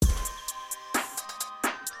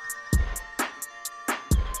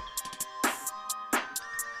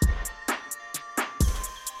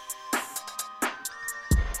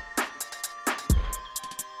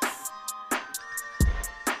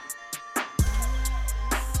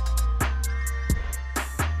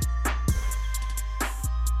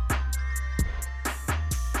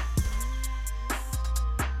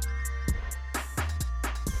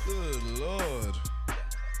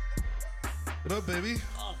up, baby?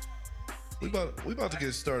 We about to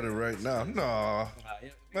get started right now. Nah,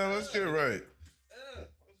 man, let's get right.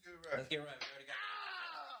 Let's get right. We already got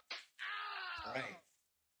all right.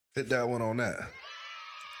 Hit that one on that.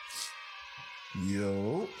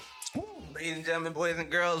 Yo. Ladies and gentlemen, boys and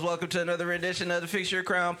girls, welcome to another edition of the Fix Your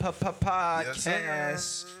Crown podcast.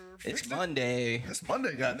 Yes, It's Monday. It's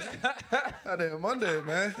Monday, goddamn. Goddamn Monday,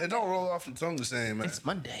 man. It don't roll off the tongue the same, man. It's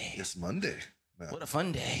Monday. It's Monday. Man. What a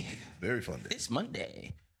fun day. Very fun day. It's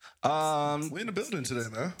Monday. We in the building today,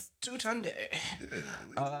 man. Tuesday.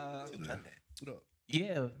 Yeah, what up?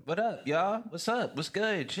 Yeah, what up, y'all? What's up? What's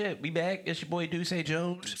good? Shit, we back. It's your boy Deuce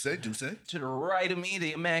Jones. Do say. To the right of me,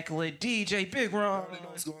 the immaculate DJ Big Ron. Already know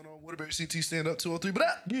what's going on. Waterbury CT stand up 203, but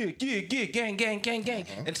Yeah, gang.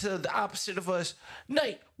 And to the opposite of us,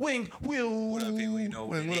 Nightwing Will. What up, people? You know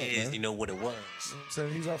what What it up, is. man? You know what it was. You know what I'm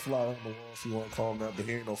saying? He's our fly on the wall if you want to call him that, but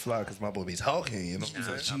he ain't no fly because my boy be talking, you know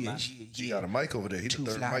what I'm saying? He got a mic over there. He Too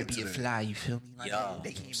the third fly mic to be a today. fly, you feel me? Like, Yeah.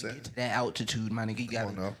 they can't even saying. get to that altitude, my nigga. You Come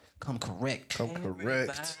on gotta now. come correct. Come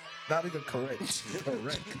correct. Not even correct.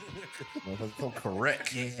 Correct. Motherfucker, come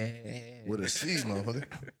correct. Yeah. With a C, motherfucker.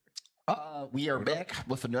 We are back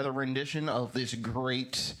with another rendition of this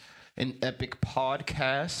great and epic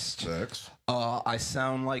podcast. Facts. I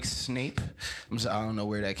sound like Snape. I don't know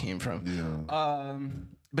where that came from. Yeah.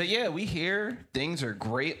 But yeah, we here. Things are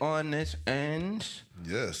great on this end.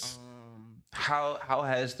 Yes. How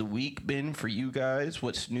has the week been for you guys?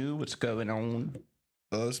 What's new? What's going on?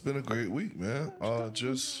 It's been a great week, man.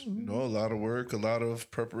 Just, you know, a lot of work, a lot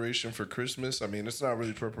of preparation for Christmas. I mean, it's not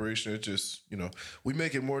really preparation. It's just, you know, we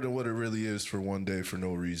make it more than what it really is for one day for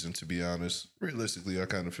no reason, to be honest. Realistically, I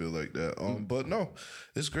kind of feel like that. But no,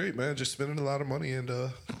 it's great, man. Just spending a lot of money and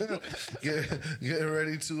getting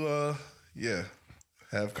ready to,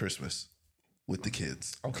 have Christmas with the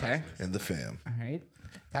kids Okay. and the fam. All right.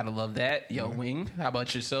 Gotta love that. Yo, Wing, how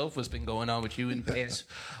about yourself? What's been going on with you in the past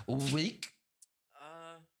week?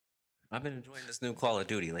 I've been enjoying this new Call of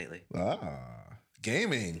Duty lately.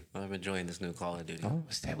 Gaming. I've been enjoying this new Call of Duty. Oh,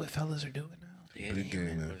 is that what fellas are doing now? Yeah, Pretty game,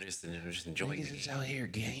 man. we're just enjoying Niggas it. is out here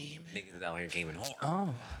gaming. Niggas is out here gaming hard.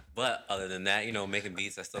 Oh. But other than that, you know, making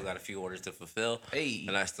beats, I still got a few orders to fulfill. Hey.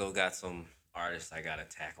 And I still got some artists I gotta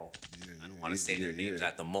tackle. I don't want to say their names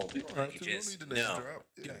at the moment. You don't have You to. Don't just need the name know. drop.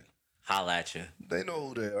 Yeah. Holla at you. They know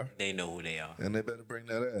who they are. They know who they are. And they better bring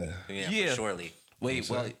that ass. Yeah, Yeah. for surely.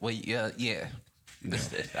 Wait, yeah.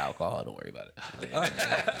 It's alcohol, don't worry about it.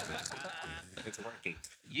 It's working.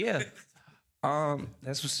 Yeah.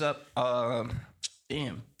 That's what's up.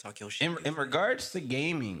 Damn. Talk your shit. In regards to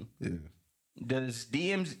gaming, Yeah. do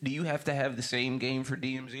you have to have the same game for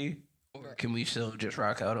DMZ? Or can we still just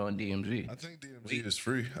rock out on DMZ? I think DMZ is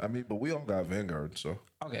free. I mean, but we all got Vanguard, so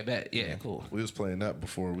Okay, bet. Yeah, cool. we was playing that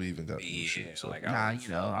before we even got the new Yeah, shit. So like Nah, you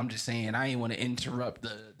know, I'm just saying I ain't want to interrupt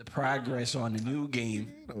the progress on the new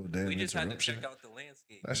game. no damn we just had to interruption. check out the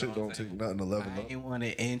landscape. That shit don't take nothing to level I up. ain't want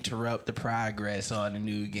to interrupt the progress on the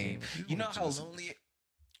new game. You know how lonely.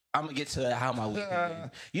 I'm gonna get to how my week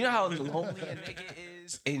been. You know how lonely a nigga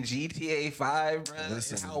is in GTA 5, bro?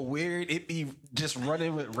 Listen. And how weird it be just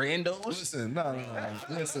running with randos. Listen, no.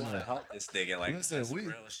 Listen, Help this nigga, like, Listen, that's some we-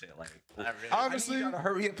 real shit. Like, I really, honestly, I need y'all to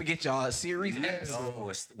hurry up and get y'all a series X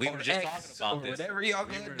no, we or were just X talking about or this. whatever y'all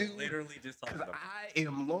We gonna were do. literally just talking Cause about I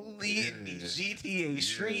am lonely in these GTA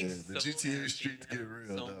streets. the GTA streets get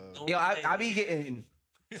real, dog. Yo, I be getting.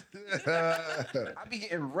 I be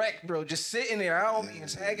getting wrecked, bro. Just sitting there. I don't be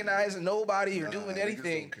antagonizing nobody or doing niggas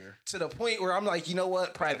anything don't care. to the point where I'm like, you know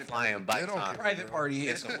what? Private flying by They don't time. care. private party.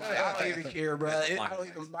 It's a I don't even care, bro. I don't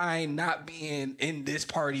even mind not being in this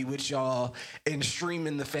party with y'all and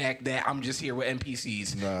streaming the fact that I'm just here with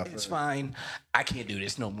NPCs. Nah, It's fact. fine. I can't do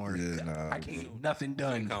this no more. Yeah, nah, I can't get nothing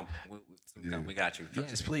done. Come, we got you.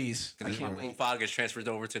 Yes, please. I My can't wait. profile gets transferred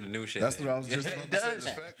over to the new shit. That's what I was just It about to say. does.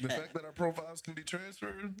 The fact that our profiles can be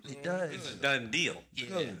transferred. It does. It's a done deal.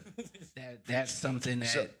 Yeah. That's something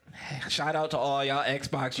that. Shout out to all y'all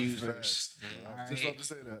Xbox users. I was just about to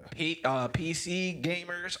say that. PC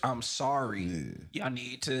gamers, I'm sorry. Y'all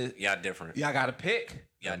need to. Yeah, different. Y'all got to pick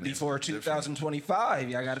Yeah, before 2025.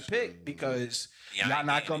 Y'all got to pick because Yeah, I y'all ain't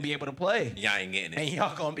not getting gonna be able to play, Y'all ain't getting and it.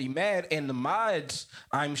 y'all gonna be mad. And the mods,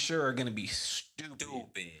 I'm sure, are gonna be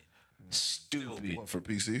stupid. Stupid. What, for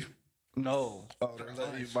PC? No. Oh, they're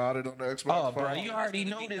letting you mod it on the Xbox. Oh, bro, phone? you already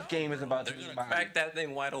know this game is about to They're be gonna modded. crack that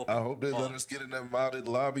thing wide open. I hope they let us get in them modded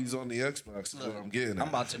lobbies on the Xbox. Is what I'm getting at. I'm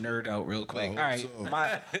about to nerd out real quick. All hope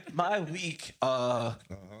right, so. my week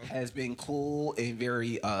has been cool and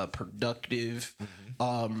very productive.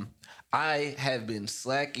 I have been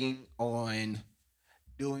slacking on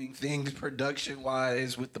doing things production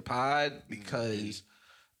wise with the pod because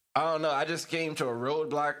I don't know. I just came to a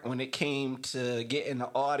roadblock when it came to getting the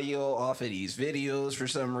audio off of these videos for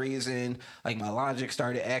some reason. Like my Logic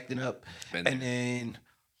started acting up, and then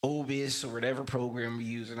Obis or whatever program we're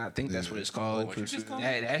using, I think that's what it's called.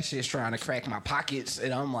 That shit's trying to crack my pockets,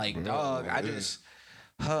 and I'm like, dog, I just,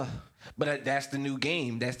 But that's the new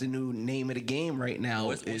game. That's the new name of the game right now.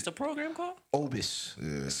 What's the program called? Obis.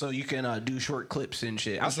 Yeah. So you can do short clips and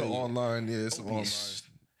shit. It's an online, it's an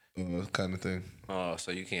online kind of thing. Oh,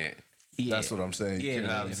 so you can't. Yeah. That's what I'm saying.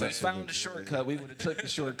 Yeah, if we found the shortcut, we would have took the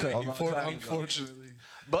shortcut. Unfortunately,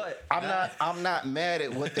 but I'm not mad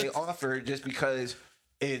at what they offered just because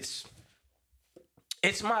it's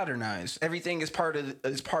modernized. Everything is part of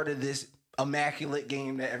this immaculate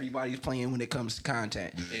game that everybody's playing when it comes to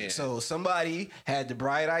content. Yeah. So somebody had the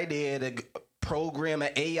bright idea to program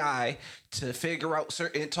an AI to figure out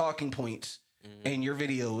certain talking points in your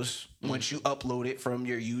videos once you upload it from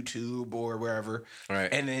your YouTube or wherever. Right.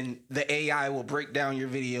 And then the AI will break down your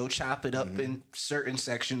video, chop it up in certain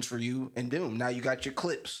sections for you, and boom, now you got your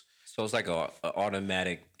clips. So it's like a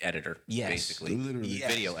automatic editor, basically. Literally.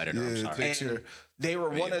 Video editor, I'm sorry. And they were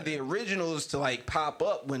one of the originals to like pop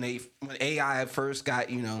up when AI first got,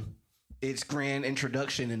 its grand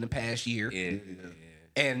introduction in the past year. Yeah.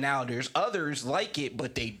 And now there's others like it,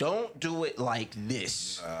 but they don't do it like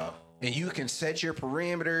this. And you can set your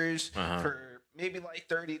parameters for maybe like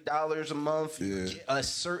 $30 a month. You get a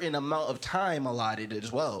certain amount of time allotted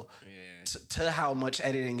as well. To how much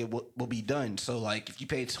editing it will be done. So like if you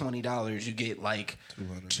pay $20, you get like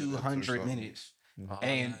 200 minutes.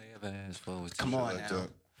 And come on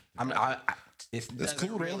now. It's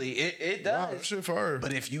cool, really. It does. Wow, shit fire.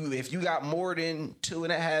 But if you got more than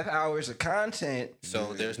 2.5 hours of content,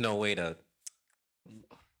 so there's no way to.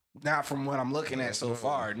 Not from what I'm looking at so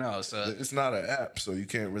far, no. So it's not an app, so you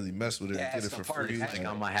can't really mess with it and get it for free. Like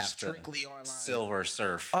I might have to Silver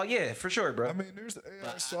Surf. Oh yeah, for sure, bro. I mean, there's the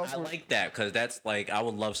AI software. I like that because that's like I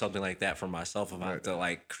would love something like that for myself if I have to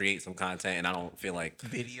like create some content and I don't feel like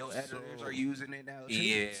video editors are using it now. Too.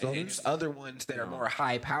 Yeah. So there's other ones that are more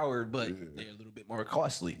high powered, but they're a little bit more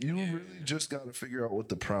costly. You really just got to figure out what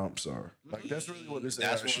the prompts are. Like that's really what this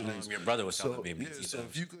AI shit is. Your brother was telling me. So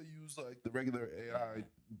if you could use like the regular AI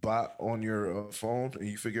bot on your phone and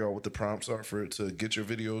you figure out what the prompts are for it to get your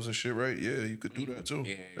videos and shit right, you could do that too.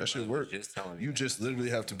 That shit work. You just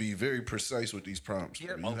literally have to be very precise with these prompts. You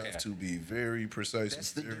have to be very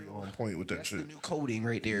precise and very on point with that shit. That's the new coding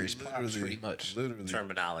right there is prompts pretty much. Literally.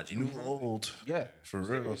 Terminology. New old. Yeah. For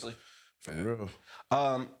real. For real.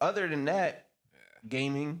 Other than that,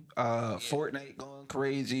 gaming, Fortnite going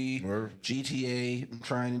crazy, GTA, I'm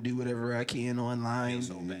trying to do whatever I can online.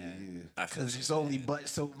 So bad. Because there's only but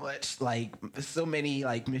so much, like, so many,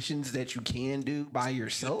 like, missions that you can do by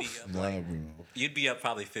yourself. You'd be up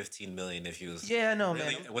probably 15 million if you was. Yeah, no,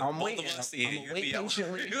 really, man. I'm waiting. I'm waiting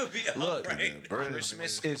patiently. Look,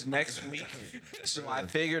 Christmas is next week, so I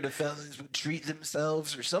figured the fellas would treat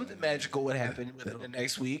themselves or something magical would happen within the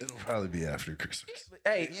next week. It'll probably be after Christmas.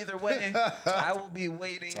 Hey, either way, I will be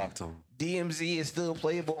waiting. Talk to him. DMZ is still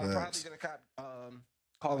playable. I'm probably gonna cop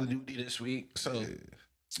Call of Duty this week. So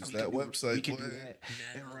use that website. We can do that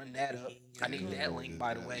and run that up. I need that link,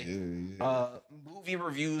 by the way. Movie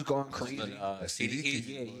reviews going crazy.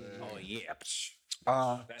 CDT. Oh yeah. That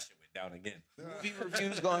shit went down again. Movie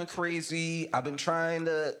reviews going crazy. I've been trying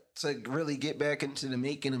to really get back into the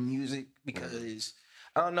making of music because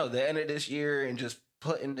I don't know, the end of this year and just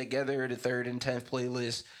putting together the 3rd and 10th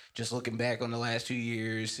playlist, just looking back on the last 2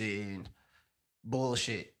 years and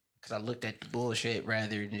bullshit. Because I looked at the bullshit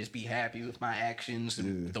rather than just be happy with my actions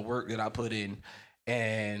and the work that I put in.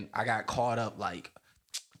 And I got caught up like,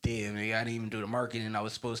 damn, I didn't even do the marketing I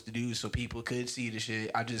was supposed to do so people could see the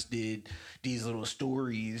shit. I just did these little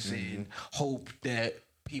stories and hope that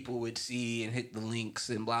people would see and hit the links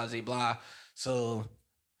and blah, blah, blah. So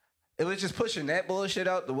it was just pushing that bullshit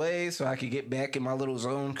out the way so I could get back in my little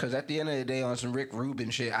zone. Because at the end of the day, on some Rick Rubin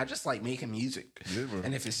shit, I just like making music. Yeah,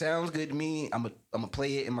 and if it sounds good to me, I'm gonna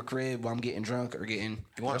play it in my crib while I'm getting drunk or getting.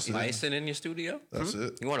 You want a bison in your studio? That's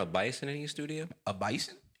it. You want a bison in your studio? A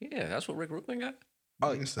bison? Yeah, that's what Rick Rubin got.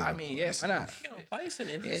 Oh, I mean, yes, why not? Bison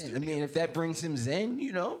in his studio. I mean, if that brings him zen,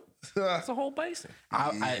 That's a whole bison.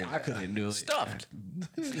 I couldn't do it. Stuffed.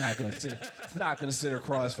 It's not gonna sit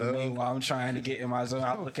across from me while I'm trying to get in my zone.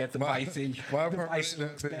 I look at the bison. The bison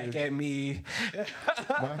looks back at me.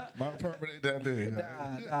 My apartment ain't that big.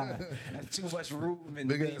 Nah. That's too much room in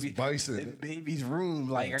big ass bison. In the baby's room.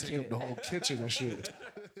 Like I take can't up the whole kitchen and shit.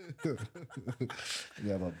 You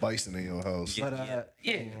have a bison in your house. But what's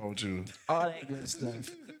wrong with you? All that good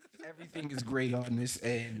stuff. Everything is great on this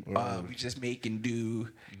end. We just making do,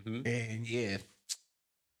 and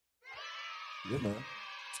Yeah, man.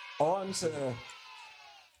 On to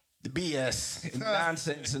the BS and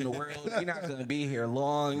nonsense in the world. We're not gonna be here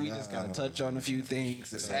long. We just gotta touch on a few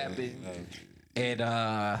things that's happened, and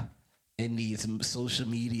in these social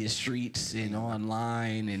media streets and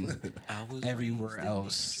online and everywhere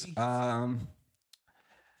else.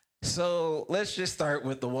 So let's just start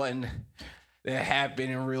with the one that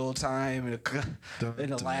happened in real time in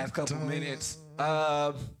the last couple minutes.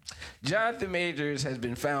 Jonathan Majors has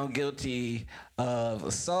been found guilty of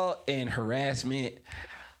assault and harassment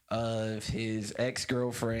of his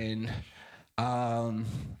ex-girlfriend. Yeah,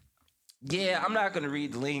 I'm not gonna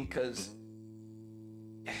read the link because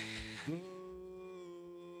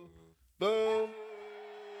Boom.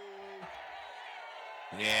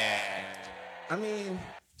 Yeah. I mean,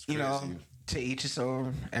 you know, to each his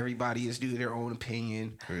own. Everybody is due their own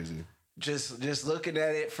opinion. Crazy. Just looking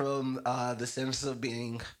at it from the sense of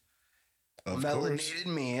being a melanated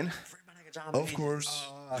man. Of course.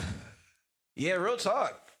 Yeah, real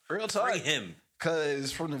talk. Real talk. Free him.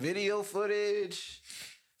 Because from the video footage,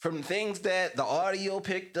 from things that the audio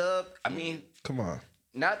picked up, I mean, Come on.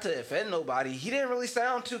 not to offend nobody, he didn't really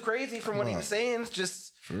sound too crazy from what he was saying. It's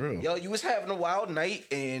just, For real. yo, you was having a wild night,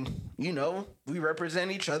 and, you know, we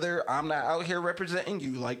represent each other. I'm not out here representing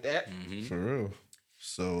you like that. For real.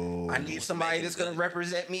 So I need somebody that's going to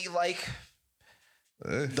represent me like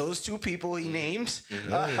those two people he named.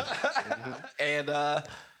 And,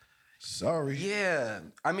 sorry. yeah,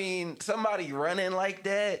 I mean, somebody running like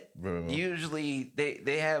that, Bro. usually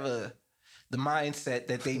they have the mindset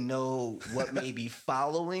that they know what may be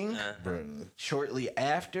following Bro. shortly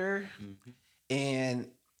after. And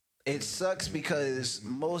it sucks because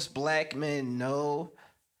most black men know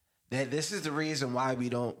that this is the reason why we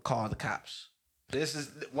don't call the cops. This is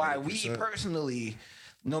why we 100%. personally,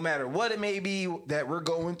 no matter what it may be that we're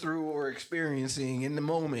going through or experiencing in the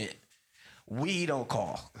moment, we don't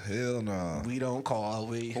call. Hell no. We don't call.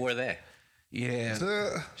 Who are they?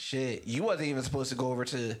 Yeah. Shit. You wasn't even supposed to go over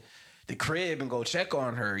to the crib and go check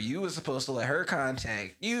on her. You was supposed to let her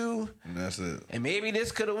contact you. And that's it. And maybe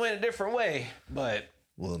this could have went a different way, but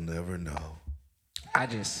We'll never know. it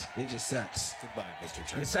just sucks. Goodbye, Mr. It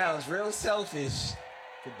Trent. sounds real selfish.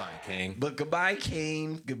 Goodbye, King. But goodbye,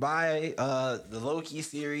 Kane. Goodbye, the Loki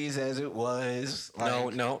series as it was.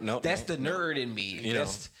 Like, No. That's the nerd in me. You know.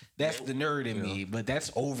 That's the nerd in me. But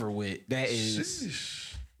that's over with. That is.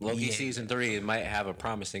 Sheesh. Loki Yeah. season 3 might have a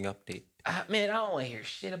promising update. Man, I don't want to hear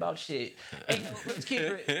shit about shit. Hey,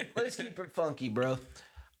 let's keep it funky, bro.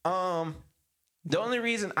 The only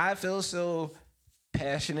reason I feel so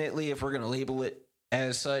passionately, if we're gonna label it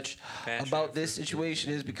as such, about this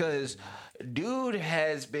situation is because dude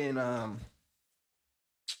has been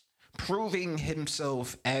proving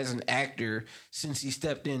himself as an actor since he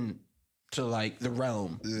stepped in to like the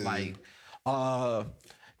realm. Like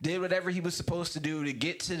did whatever he was supposed to do to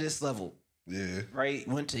get to this level. Yeah. Right?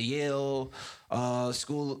 Went to Yale,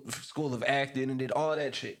 school of acting, and did all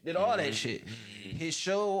that shit. His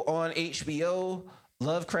show on HBO,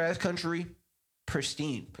 Lovecraft Country,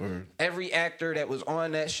 pristine. Word. Every actor that was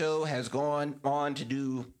on that show has gone on to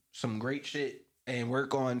do some great shit and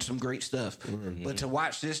work on some great stuff. But to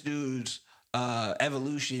watch this dude's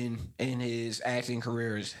evolution in his acting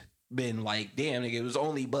career has been like, damn, nigga, it was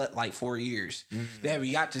only but like 4 years that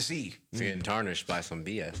we got to see. It's getting tarnished by some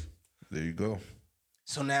BS. There you go.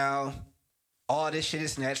 So now all this shit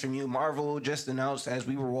is snatched from you. Marvel just announced as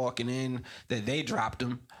we were walking in that they dropped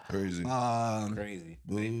him. Crazy. Crazy.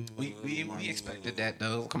 We expected that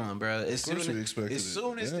though. Come on, bro. As soon we expected as, it.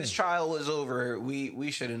 soon as Yeah. this trial was over,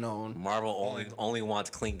 we should have known. Marvel only wants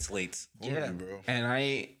clean slates. Yeah, bro. and I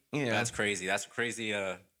ain't. You know, That's crazy. That's crazy.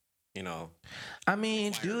 I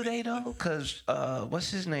mean, do they though? Because what's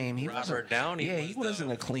his name? He Robert wasn't, Downey. Yeah, he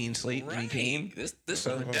wasn't a clean slate when he came. This is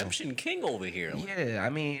Redemption King over here. Like, Yeah, I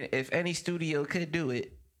mean, if any studio could do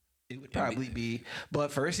it, it would probably be.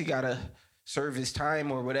 But first, he gotta serve his time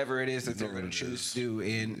or whatever it is that they're know gonna what it choose is. to do,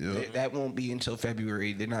 and Yep. that won't be until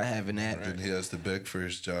February. They're not having that. Then he has to beg for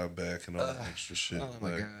his job back and all that extra shit. Oh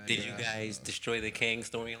my Like, god! Did you guys destroy the King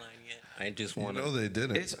storyline yet? I just You want to. know they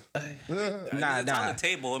didn't. It's It's on the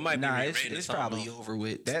table. It might be rewritten. it's probably over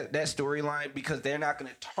with that storyline because they're not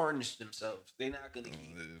gonna tarnish themselves. They're not gonna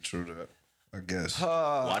keep. Yeah, true that. I guess.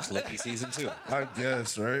 Watch Loki season 2. I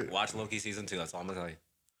guess, right? Watch Loki season 2. That's all I'm gonna tell you.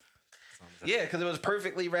 Yeah, because it was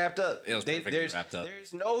perfectly wrapped up. It was perfectly wrapped up.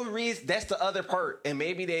 There's no reason. That's the other part, and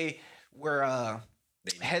maybe they were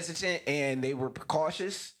hesitant and they were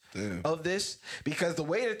precautious Damn. of this because the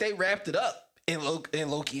way that they wrapped it up in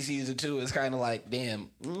Loki season 2 is kind of like, damn,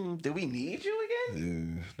 do we need you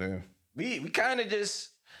again? Yeah, damn. We kind of just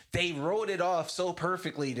they wrote it off so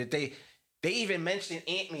perfectly that They even mentioned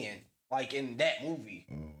Ant-Man, like in that movie,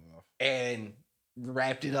 wow. and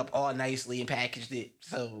wrapped it up all nicely and packaged it.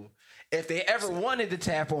 So if they ever wanted to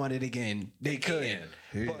tap on it again, they could. Yeah.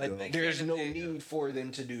 Here you go. But there's no need for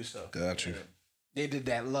them to do so. Got you. They did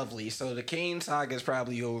that lovely. So the Kane saga is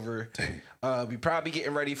probably over. We probably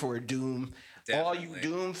getting ready for a Doom. All you Definitely.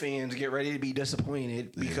 Doom fans get ready to be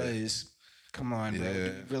disappointed because, come on, bro. Do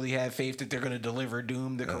you really have faith that they're going to deliver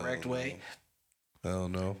Doom the correct way? Hell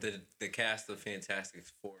no. The cast of Fantastic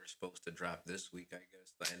Four is supposed to drop this week, I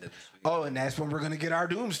guess, the end of this week. Oh, and that's when we're going to get our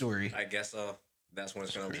Doom story. I guess so. That's when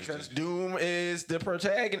it's going to be. Because Doom is the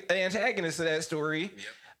antagonist of that story.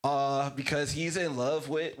 Yep. Because he's in love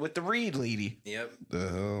with the Reed lady, Yep. The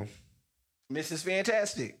hell? Mrs.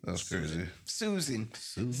 Fantastic. That's crazy. Susan.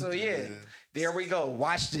 So yeah, there we go.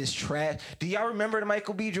 Watch this trash. Do y'all remember the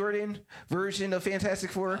Michael B. Jordan version of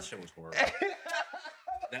Fantastic Four? That shit was horrible.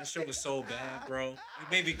 That shit was so bad, bro. It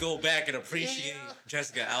made me go back and appreciate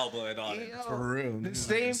Jessica Alba and all that. For real. The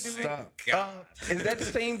same dude. Stop. Is that the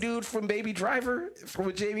same dude from Baby Driver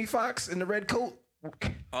with Jamie Foxx in the red coat?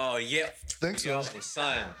 Oh yeah. Think so. Yo,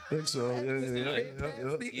 son. Think so.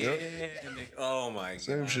 Yeah. Oh my god.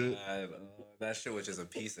 Same shit. That shit was just a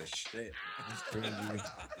piece of shit.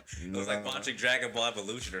 It was like watching Dragon Ball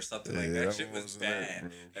Evolution or something like that. that Shit was wasn't it, bad. bro.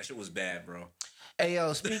 That shit was bad, bro. Hey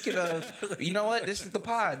yo, speaking of, you know what? This is the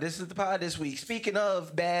pod. This week. Speaking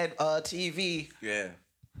of bad TV, Yeah.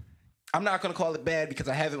 I'm not gonna call it bad because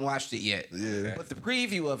I haven't watched it yet. Yeah. But the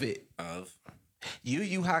preview of it, Yu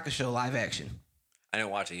Yu Hakusho live action. I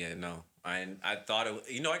didn't watch it yet. No. I thought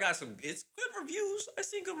it. I got some. It's good reviews. I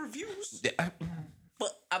seen good reviews,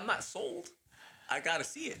 but I'm not sold. I gotta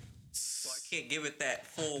see it, so I can't give it that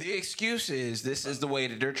full. The excuse is this is the way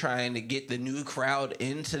that they're trying to get the new crowd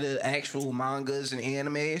into the actual mangas and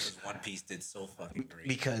animes One Piece did so fucking great.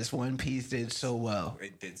 because One Piece did so well.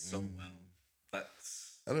 It did so well, but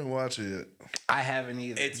I didn't watch it yet. I haven't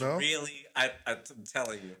either. it's No? really. I'm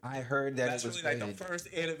telling you. I heard that That's it was really like good. the first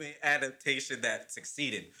anime adaptation that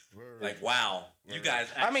succeeded. Like, wow, you guys.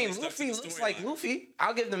 I mean, actually stuck to Luffy the looks like storyline. Luffy.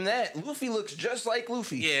 I'll give them that. Luffy looks just like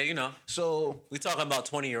Luffy. Yeah, So we talking about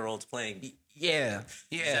 20-year-olds playing yeah.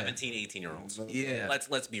 17, 18-year-olds. Yeah.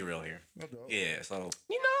 Let's be real here. Yeah. So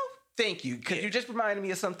Thank you. Because you just reminded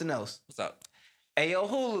me of something else. what's up? Ayo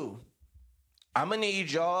Hulu. I'ma need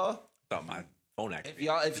y'all. About my phone acting.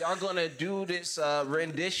 If y'all gonna do this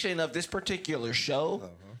rendition of this particular show,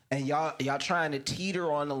 and y'all trying to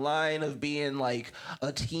teeter on the line of being like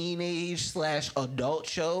a teenage / adult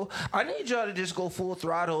show, I need y'all to just go full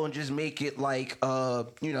throttle and just make it like a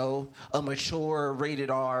mature rated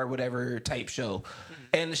R whatever type show.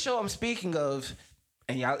 And the show I'm speaking of,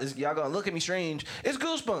 and y'all gonna look at me strange, it's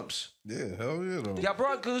Goosebumps. Yeah, hell yeah, though. Y'all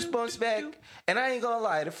brought Goosebumps back, and I ain't gonna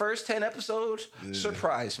lie, the first 10 episodes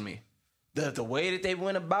surprised me. The way that they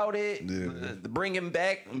went about it, the bringing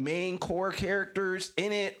back main core characters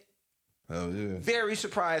in it, Hell yeah. very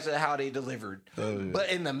surprised at how they delivered. Hell yeah. But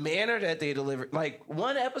in the manner that they delivered, like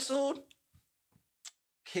one episode,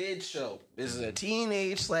 kids show. This is a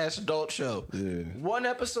teenage / adult show. Yeah. One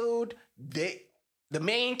episode, the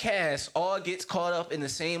main cast all gets caught up in the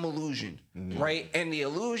same illusion, right? And the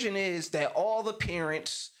illusion is that all the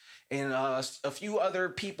parents and a few other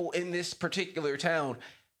people in this particular town,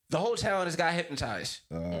 the whole town has got hypnotized.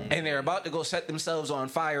 And they're about to go set themselves on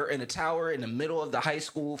fire in a tower in the middle of the high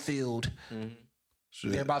school field.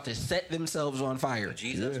 Shit. They're about to set themselves on fire.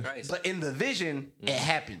 Jesus Christ. But in the vision, it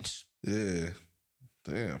happens. Yeah.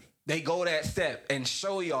 Damn. They go that step and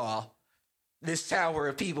show y'all this tower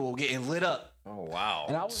of people getting lit up. Oh wow.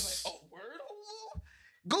 And I was like, oh, word?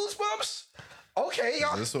 Goosebumps? Okay,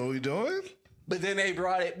 y'all. That's what we doing? But then they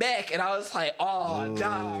brought it back, and I was like, oh,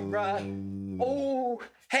 nah, bruh. Oh,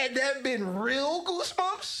 had that been real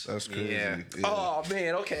Goosebumps? That's crazy. Yeah. Oh,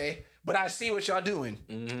 man, okay. But I see what y'all doing.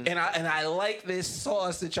 And I like this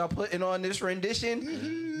sauce that y'all putting on this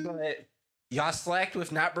rendition. But y'all slacked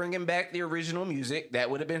with not bringing back the original music. That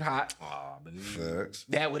would have been hot. Facts.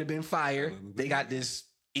 That would have been fire. They got this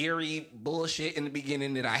eerie bullshit in the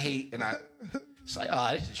beginning that I hate. And it's like,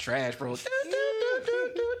 oh, this is trash, bro.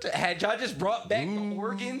 Had y'all just brought back the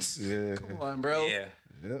organs? Yeah. Come on, bro. Yeah.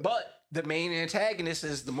 Yep. But the main antagonist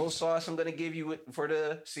is the most sauce I'm gonna give you for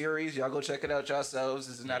the series. Y'all go check it out yourselves.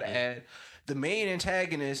 This is not an ad. The main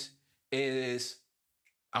antagonist is,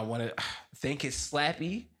 I want to think it's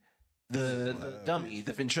Slappy, the dummy,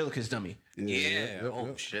 the ventriloquist dummy. Yeah. Yep, Oh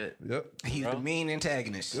yep. shit. Yep. He's the main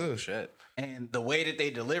antagonist. Good. Shit. And the way that they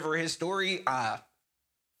deliver his story,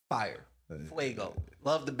 fire. Fuego.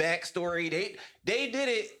 Love the backstory. They did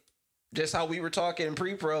it just how we were talking in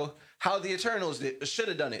pre-pro, how the Eternals should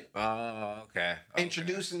have done it. Oh, okay.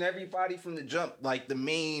 Introducing everybody from the jump, like the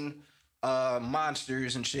main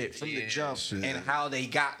monsters and shit from the jump, and how they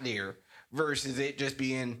got there, versus it just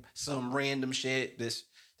being some random shit. This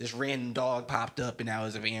random dog popped up and now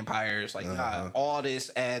is a vampire. It's like, nah, all this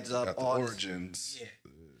adds up. Got the all origins. Yeah.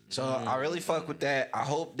 So I really fuck with that. I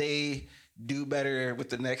hope they do better with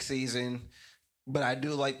the next season. But I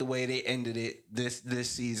do like the way they ended it this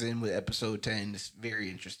season with episode 10. It's very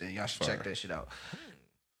interesting. Y'all should check that shit out.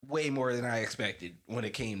 Way more than I expected when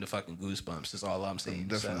it came to fucking Goosebumps. Is all I'm saying.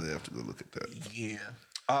 Definitely have to go look at that. Yeah.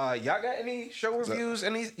 Y'all got any show reviews?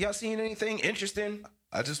 Y'all seen anything interesting?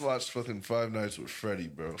 I just watched fucking Five Nights with Freddy,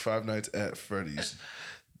 bro. Five Nights at Freddy's.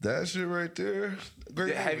 That shit right there.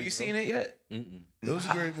 Great. Have movie, you seen it yet? It was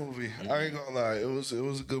a great movie. I ain't gonna lie. It was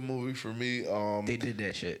a good movie for me. They did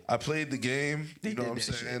that shit. I played the game, you know what I'm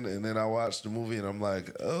saying? And then I watched the movie and I'm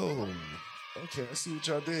like, oh, okay, I see what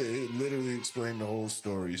y'all did. It literally explained the whole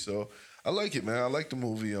story. So I like it, man. I like the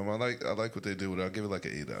movie. I like what they did with it. I'll give it like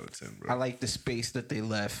an 8 out of 10, bro. I like the space that they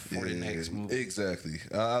left for the next movie. Exactly.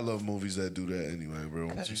 I love movies that do that anyway, bro.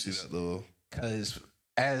 Once you see that little... Because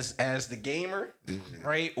as the gamer,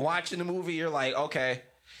 right, watching the movie, you're like, okay,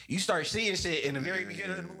 you start seeing shit in the very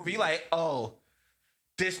beginning of the movie. You're like, oh,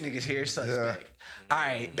 this nigga's here, suspect. All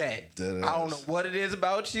right, bet. I don't know what it is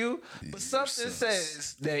about you, but something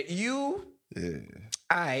says that you... Yeah.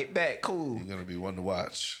 All right, bet, cool. You're gonna be one to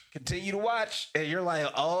watch. Continue to watch, and you're like,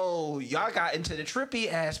 oh, y'all got into the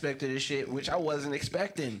trippy aspect of this shit, which I wasn't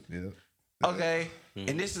expecting. Yeah. Okay,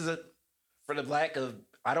 and this is for the lack of,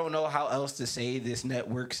 I don't know how else to say this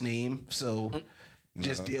network's name, so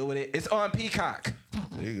just deal with it. It's on Peacock.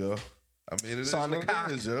 There you go. I mean, it's on the cock.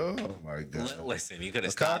 It is, yo. Oh my god. Listen, you could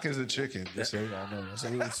have A cock is a chicken. Just so y'all know. That's a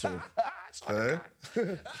rooster. Hey?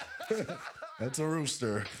 That's a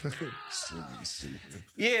rooster.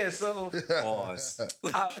 Yeah, so Pause.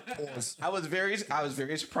 I was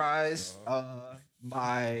very surprised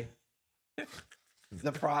by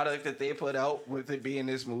the product that they put out with it being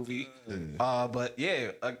this movie. But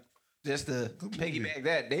yeah, just to piggyback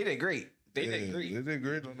that, they did great. They did great. They did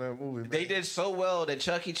great on that movie, man. They did so well that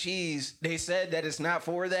Chuck E. Cheese, they said that it's not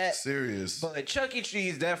for that. Serious. But Chuck E.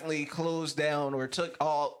 Cheese definitely closed down or took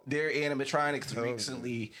all their animatronics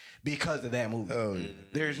recently because of that movie. Oh, yeah.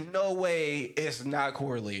 There's no way it's not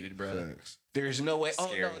correlated, bro. Thanks. There's no way.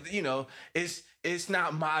 Scary. Oh no, you know, it's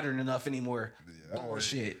not modern enough anymore. Yeah,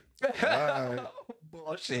 Bullshit. Right.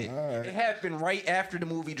 Bullshit. Right. It happened right after the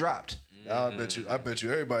movie dropped. I bet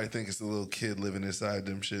you everybody think it's a little kid living inside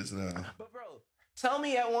them shits now. But bro, tell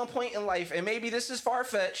me at one point in life, and maybe this is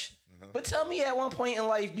far-fetched, but tell me at one point in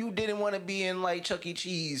life you didn't want to be in like Chuck E.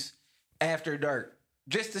 Cheese after dark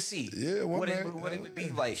just to see what it would be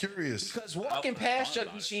like. Curious. Because walking past Chuck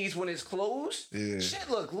E. Cheese when it's closed, shit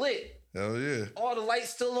look lit. Hell yeah. All the lights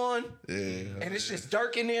still on. Yeah. And it's just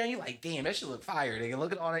dark in there, and you're like, damn, that shit look fire, nigga.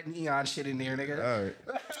 Look at all that neon shit in there, nigga. All right.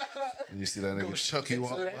 And you see that nigga Chucky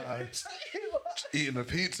walk by eating a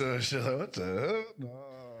pizza and shit. Like, what the hell? No.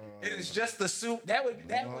 It's just the soup. That would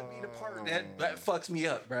be the part that fucks me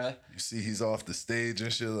up, bruh. You see he's off the stage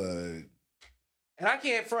and shit like... And I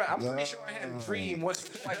can't front. I'm pretty sure I had a dream once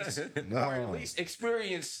or twice, or at least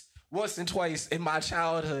experienced once and twice in my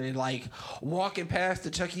childhood, and like walking past the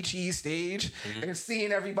Chuck E. Cheese stage and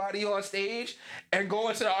seeing everybody on stage and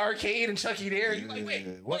going to the arcade and Chuck E. there. You like, wait,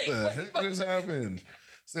 what the heck just happened?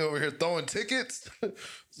 See over here throwing tickets?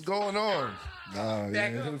 What's going on? Nah,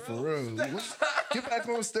 yeah, for real. Get back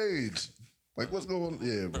on stage. Like, what's going on?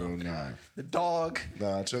 Yeah, bro, nah. The dog.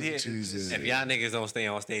 Nah, Chuck E. Cheese, If y'all niggas don't stay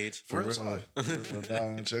on stage. For real.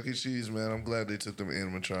 Nah, Chuck E. Cheese, man, I'm glad they took them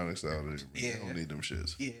animatronics out of it. Yeah. They don't need them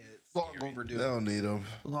shits. Yeah. Long overdue. They don't need them.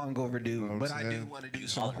 Long overdue. But I do want to do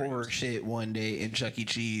some horror shit one day in Chuck E.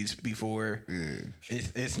 Cheese before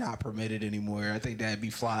it's not permitted anymore. I think that'd be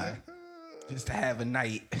fly. Just to have a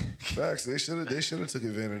night. Facts. They should have took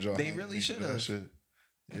advantage of it. They really should have. Yeah.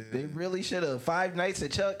 They really should have. 5 nights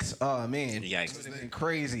at Chuck's. Oh man, yikes! It's been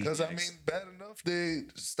crazy. Because I mean, bad enough they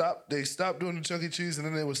stopped doing the Chuck E. Cheese, and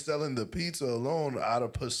then they were selling the pizza alone out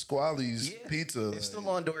of Pasquale's Pizza. It's still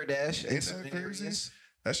on DoorDash. Ain't that crazy?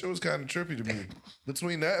 That shit was kind of trippy to me.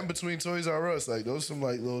 Between that and between Toys R Us, like those some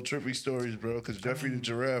like little trippy stories, bro. Because Jeffrey the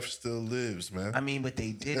Giraffe still lives, man. I mean, but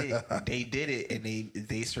they did it. They did it, and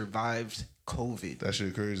they survived COVID. That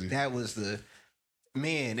shit crazy. That was the.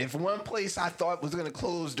 Man, if one place I thought was gonna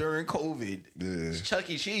close during COVID, it's Chuck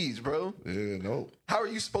E. Cheese, bro. Yeah, nope. How are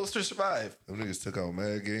you supposed to survive? Them niggas took out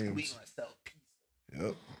mad games. We gonna sell pizza.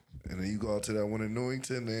 Yep. And then you go out to that one in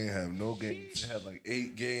Newington, they ain't have no games. They had like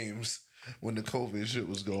 8 games. when the COVID shit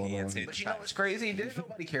was going on. But you know what's crazy? Didn't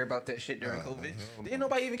nobody care about that shit during COVID. Didn't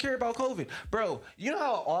nobody even care about COVID. Bro, you know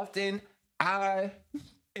how often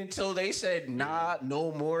until they said, nah,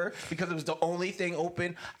 no more, because it was the only thing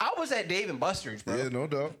open, I was at Dave & Buster's, bro. Yeah, no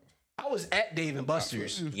doubt. I was at Dave &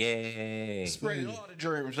 Buster's. Yay. Spraying all the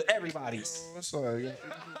germs with everybody. It's like,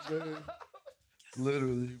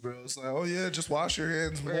 literally, bro. It's like, oh yeah, just wash your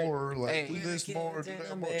hands more. Like, do this more, do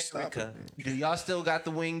that more. Stop it. Do y'all still got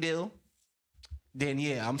the wing deal? Then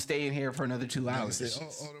yeah, I'm staying here for another 2 hours.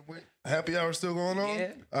 Happy hour still going on?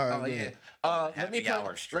 Yeah. All right. Oh yeah. Let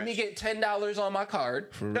me get $10 on my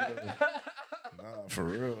card. For real. For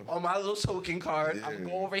real. On my little token card. I'm gonna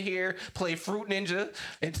go over here, play Fruit Ninja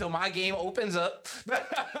until my game opens up.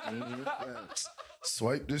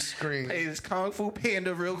 Swipe this screen. Play this Kung Fu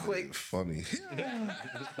Panda real quick. Funny. Yeah.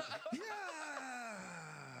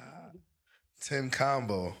 10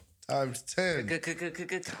 combo. Times 10.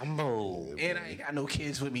 Combo. And I ain't got no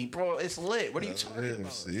kids with me, bro. It's lit. What are you talking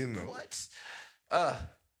about? You know. What?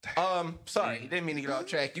 Sorry, didn't mean to get off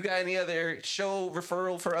track. You got any other show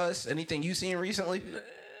referral for us? Anything you seen recently? I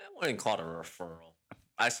wouldn't call it a referral.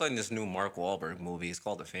 I saw in this new Mark Wahlberg movie. It's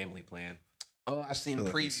called The Family Plan. Oh, I seen the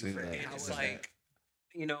preview for that. It's like,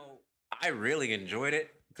 you know, I really enjoyed it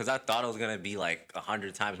because I thought it was gonna be like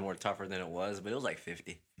 100 times more tougher than it was, but it was like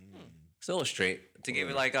 50. Still straight. To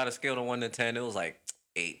give it like on a scale of 1 to 10, it was like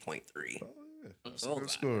 8.3. Oh, yeah. That's So a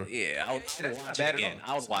good score. yeah, I would watch it again.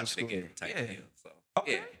 I would watch it again. Type Yeah. deal, so.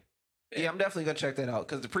 Okay. Yeah, I'm definitely gonna check that out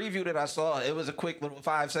because the preview that I saw, it was a quick little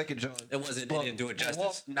 5-second joint. It didn't do it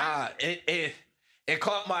justice. Nah, it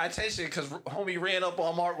caught my attention because homie ran up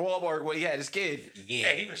on Mark Wahlberg when he had his kid. Yeah,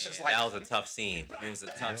 and he was just like, that was a tough scene. It was a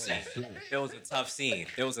tough scene. It was a tough scene.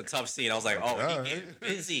 It was a tough scene. I was like, oh, he getting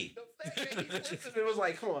busy. It was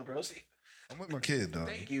like, come on, bro. See, I'm with my kid, though.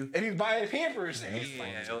 thank you. And he's buying Pampers.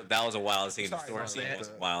 That was a wild scene. The Sorry store about scene that. was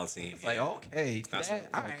a wild scene. Like, okay, That's all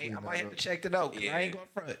right, I might have to check that out. 'Cause Yeah. I ain't going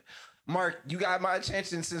front. Mark, you got my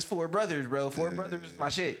attention since Four Brothers, bro. Four Brothers is my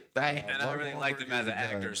shit. And I really liked him as an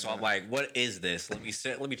actor, so I'm like, what is this? Let me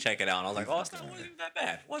check it out. And I was like, oh, it wasn't even that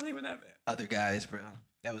bad. Wasn't even that bad. Other guys, bro.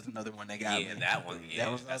 That was another one that got me. Yeah, that one. Yeah,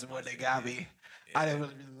 That was another one that got me. I didn't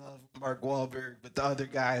really love Mark Wahlberg, but the other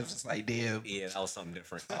guys was like, damn. Yeah, that was something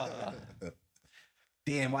different.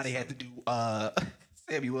 Damn, why they had to do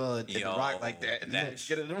Samuel and The Rock like that?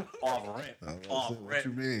 Get it off rip. Off What rip.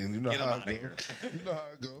 you mean? You know Get him how out it of here. go. You know how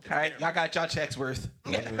it go. All right, y'all got y'all checks worth.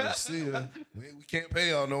 See ya. We can't pay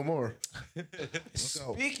y'all no more. Let's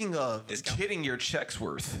go. Speaking of It's getting your checks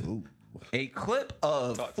worth, Ooh. a clip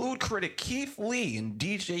of food critic Keith Lee and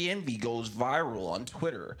DJ Envy goes viral on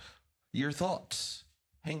Twitter. Your thoughts?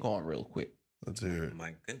 Hang on real quick. Let's hear it.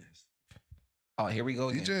 My goodness. Oh, here we go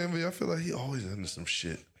again. DJ Envy, I feel like he always into some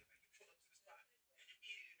shit.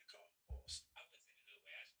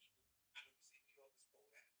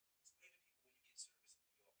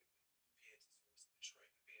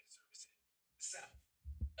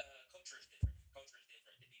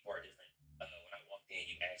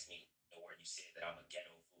 Asked me where you said that I'm a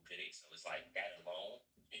ghetto food critic, so it's like that alone.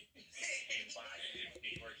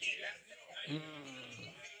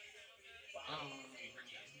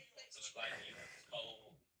 So it's like,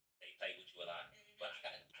 they play with you a lot, but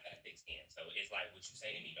I got thick skin, so it's like what you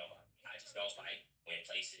say to me, though. I just don't like when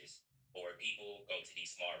places or people go to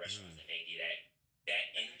these small restaurants and they get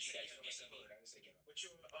that energy that you get to me. But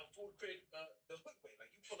you're a food critic the hood way,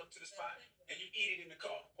 like you pull up to the spot and you eat it in the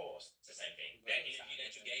car. Pause. It's the same thing. That energy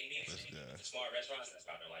that you gave me at the small restaurants, that's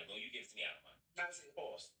probably like, when you give it to me, I don't mind. Not saying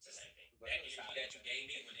pause. It's the same thing. That energy that you gave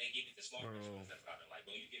me when they give it to small restaurants, that's probably like,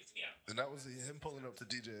 when you give it to me, I don't mind. And that was him pulling up to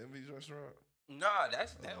DJ Envy's restaurant? Nah,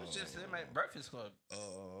 that was just him at Breakfast Club.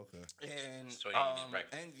 Oh, okay. And So he didn't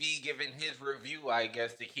breakfast. Envy giving his review, I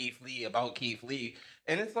guess, to Keith Lee about Keith Lee.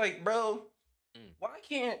 And it's like, bro, why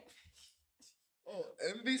can't... Oh,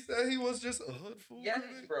 Envy said he was just a hood food Yes,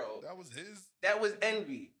 critic? bro. That was his? That was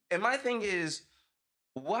Envy. And my thing is,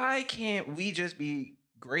 why can't we just be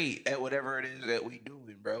great at whatever it is that we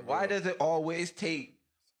doing, bro? Why does it always take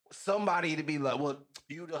somebody to be like, well,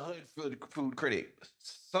 you the hood food critic?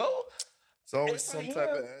 So... It's always It's some like, type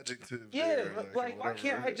yeah. of adjective. Yeah, there, like why whatever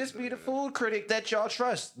can't it I just is. be the food critic that y'all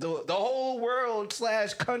trust? The whole world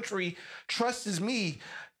 / country trusts me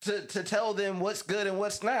to tell them what's good and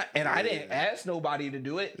what's not. And I didn't ask nobody to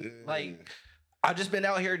do it. Yeah. Like I've just been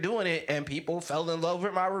out here doing it, and people fell in love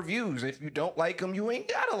with my reviews. If you don't like them, you ain't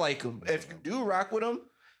gotta like them. If you do rock with them,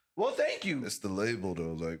 well, thank you. It's the label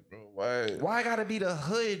though. Like, bro, why? Why I gotta be the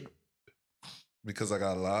hood? Because I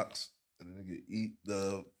got locks and then you eat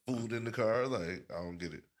the food in the car. Like, I don't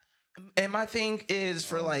get it. And my thing is I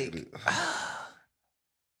for don't like. get it.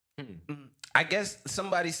 I guess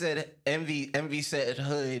somebody said envy said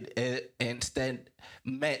hood instead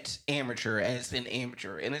meant amateur as an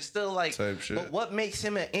amateur, and it's still like, Type shit. but what makes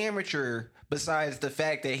him an amateur besides the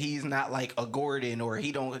fact that he's not like a Gordon or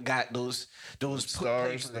he don't got those Stars,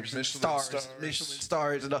 the papers, Michelin stars. Michelin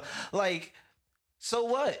stars, and all. Like, so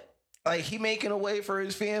what? Like, he making a way for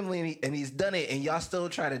his family, and he's done it, and y'all still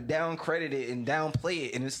try to down credit it and downplay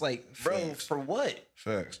it, and it's like, bro, Facts. for what?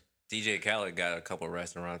 Facts. DJ Khaled got a couple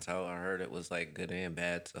restaurants out. I heard it was like good and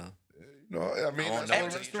bad. So No, I mean, I don't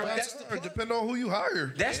that's know. what That's restaurants the are. play. Depend on who you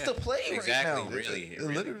hire. That's the play exactly. right now. Really, It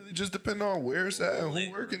literally just depend on where it's at and who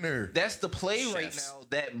working there. That's the play right Chefs. now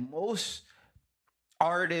that most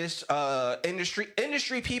artists,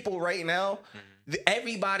 industry people right now,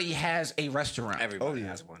 everybody has a restaurant. everybody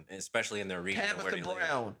has one, especially in their region. where Tabitha they live.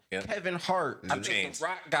 Brown, Yep. Kevin Hart, I Two think Chainz. The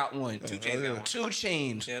Rock got one. Two Chainz got one. 2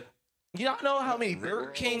 Chainz. Yep. Y'all know how many Burger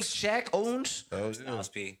Kings Shaq owns? Oh, yeah. Styles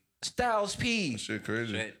P. Styles P. Shit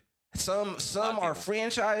crazy. Shit. Some are people.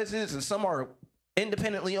 franchises and some are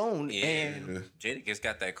independently owned. Yeah. And Jadakiss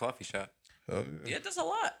got that coffee shop. Oh, yeah. Yeah, there's a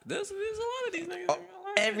lot. There's a lot of these niggas. Oh,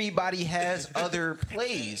 everybody has other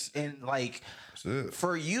plays, and like That's it.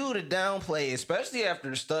 for you to downplay, especially after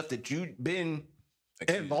the stuff that you've been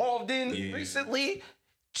involved in recently,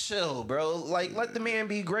 chill, bro. Like, let the man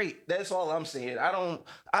be great. That's all I'm saying. I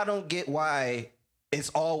don't get why it's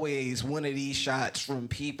always one of these shots from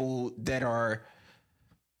people that are,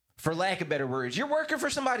 for lack of better words, you're working for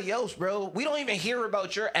somebody else, bro. We don't even hear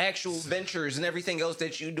about your actual ventures and everything else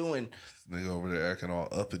that you doing. Nigga over there acting all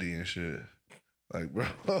uppity and shit. Like,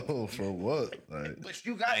 bro, for what? Like, But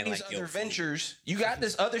you got I ain't these like your other food. ventures. You got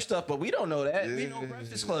this other stuff, but we don't know that. We know Yeah.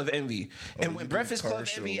 Breakfast Club envy. And you when do Breakfast car Club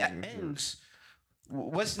envy shows and shit. ends,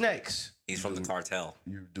 what's next? He's from the cartel.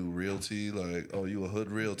 you do realty, like, oh, you a hood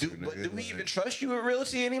realtor, Do, nigga. but do we Like, even trust you with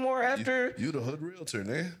realty anymore after? you the hood realtor,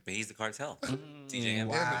 nigga. But he's the cartel. DJ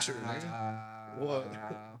Envy. Amateur, nigga. What?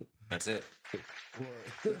 That's it.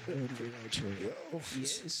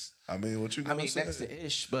 Yes. I mean, what you I gonna mean, say? next to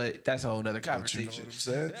Ish, but that's a whole nother But you know conversation. what I'm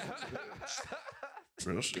saying?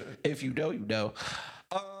 Real shit. If you know, you know.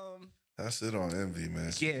 That's it on Envy,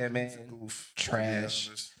 man. Yeah, man. Goof. Trash. To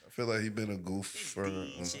be honest. I feel like he been a goof for a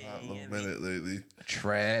hot little minute lately.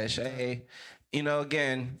 Trash. Hey, you know,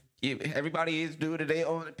 again, everybody is due to their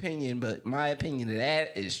own opinion, but my opinion of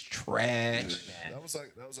that is trash. That was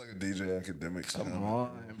like a DJ academic. Come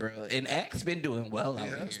on, bro. And Act's been doing well out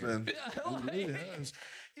He has here. been. He really has.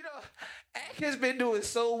 You know, Act has been doing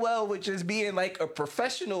so well with just being like a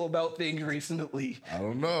professional about things recently. I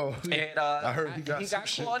don't know. And I heard he got some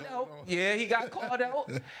shit called going out. on. Yeah, he got called out.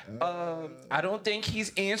 I don't think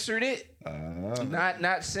he's answered it.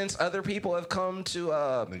 Not since other people have come to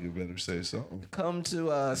Nigga better say something.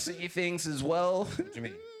 say things as well. What you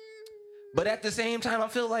mean? But at the same time, I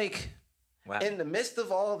feel like Wow. in the midst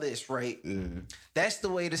of all this, right? Yeah. That's the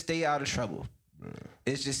way to stay out of trouble.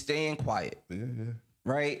 It's just staying quiet. Yeah.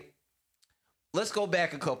 Right? Let's go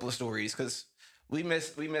back a couple of stories because we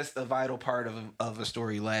missed a vital part of a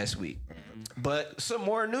story last week. But some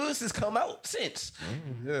more news has come out since.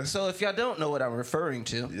 Yeah. So if y'all don't know what I'm referring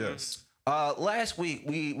to, Yes. last week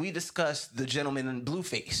we discussed the gentleman in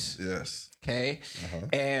Blueface. Yes. Okay?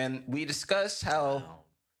 And we discussed how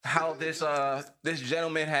this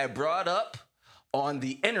gentleman had brought up on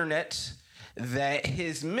the internet that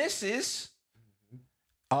his missus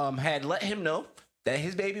had let him know that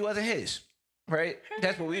his baby wasn't his. Right?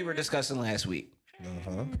 That's what we were discussing last week.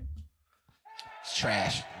 It's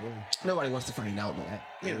trash. Nobody wants to find out that.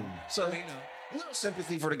 You know. So a little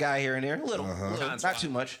sympathy for the guy here and there. A little, not too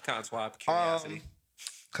much. Con swap, curiosity.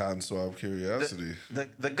 Cotton swab curiosity.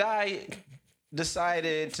 The guy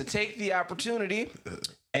decided to take the opportunity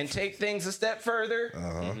and take things a step further.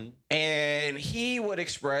 And he would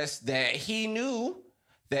express that he knew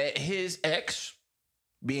that his ex,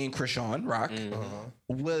 being Krishan Rock,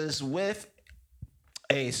 was with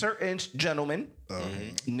a certain gentleman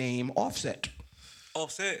named Offset.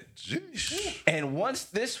 Offset. Jeez. And once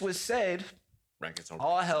this was said, Rackets on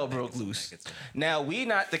all hell broke loose. Now we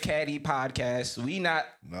not the caddy podcast. We not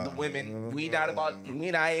the women. We not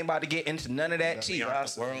ain't about to get into none of that tea. We are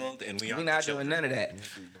the world, and we are We the not children. doing none of that.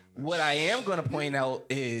 What I am gonna point out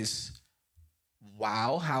is,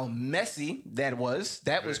 wow, how messy that was.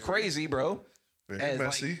 That was crazy, bro. Very As, like,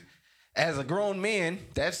 messy. As a grown man,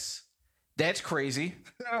 that's crazy.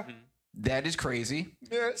 That is crazy.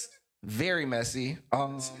 Yes. Very messy.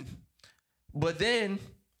 But then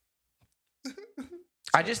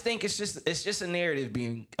I just think it's just a narrative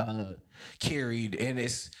being carried, and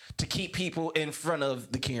it's to keep people in front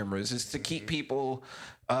of the cameras. It's to keep people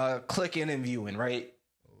clicking and viewing, right?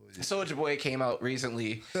 Soulja Boy came out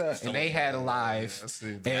recently, and they had a live,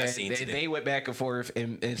 and they went back and forth,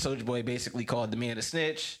 and Soulja Boy basically called the man a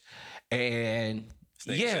snitch, and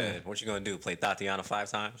Snake said, what you gonna do? Play Tatiana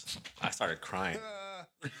 5 times? I started crying.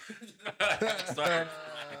 I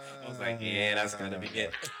was like, yeah, that's gonna be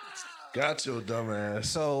it. Got your dumb ass.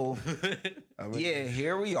 So, yeah,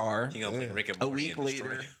 here we are. You gonna play Rick and Morty? A week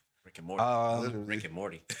later. Rick and Morty. Rick and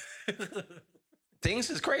Morty. Things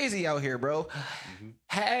is crazy out here, bro.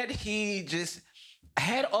 Had he just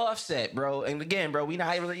had Offset, bro, and again, bro, we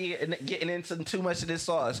not really getting into too much of this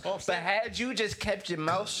sauce, but had you just kept your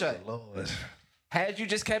mouth shut, Lord. had you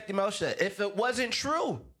just kept your mouth shut, if it wasn't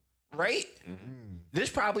true, right? This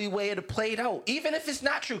probably way it have played out, even if it's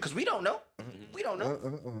not true, because we don't know. We don't know,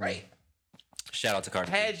 right? Shout out to Cardi.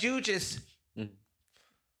 Had you just,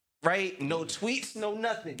 right? No tweets, no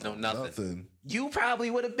nothing. No, nothing. You probably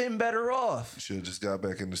would have been better off. Should have just got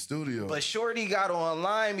back in the studio. But Shorty got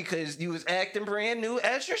online because you was acting brand new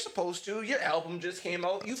as you're supposed to. Your album just came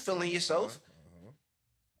out. You feeling yourself.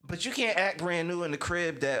 But you can't act brand new in the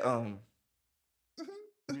crib that,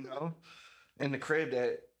 you know, in the crib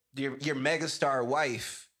that your megastar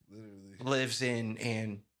wife lives in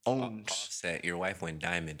and owns. Offset, your wife went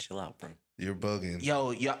diamond. Chill out, bro. You're bugging. Yo,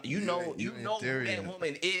 you know who that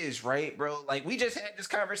woman is, right, bro? Like, we just had this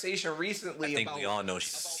conversation recently I think about we all know about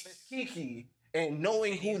she's. Miss Kiki and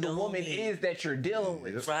knowing who the woman is that you're dealing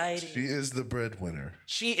with. Right. She is the breadwinner.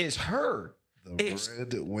 She is her. The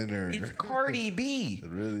breadwinner. It's Cardi B. It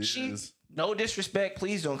really is. No disrespect.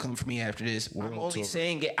 Please don't come for me after this. I'm only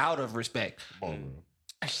saying it out of respect. Come on,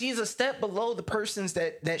 bro. She's a step below the persons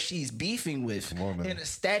that she's beefing with Come on, man. in a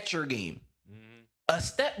stature game. A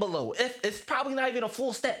step below. If it's probably not even a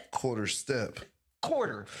full step. Quarter step.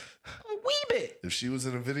 Quarter. A wee bit. If she was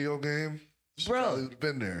in a video game, she Bro, probably would have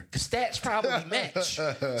been there. the stats probably match.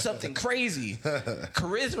 Something crazy.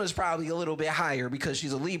 Charisma's probably a little bit higher because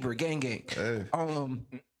she's a Libra, gang. Hey.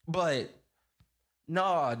 But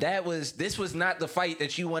no, this was not the fight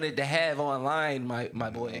that you wanted to have online, my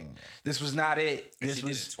boy. This was not it. This She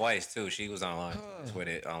was did it twice too. She was on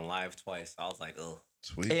live twice. I was like, oh.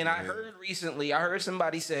 Sweet. and I heard recently,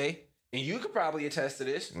 somebody say, and you could probably attest to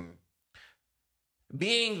this,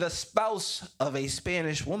 being the spouse of a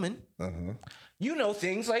Spanish woman, you know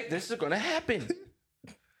things like this are gonna happen.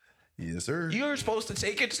 Yes, sir. You're supposed to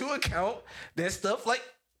take into account that stuff like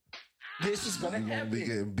this is gonna You won't happen. be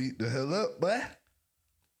getting beat the hell up, boy.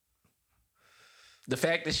 The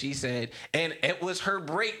fact that she said, and it was her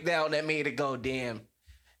breakdown that made it go, damn.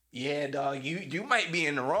 Yeah, dog, you might be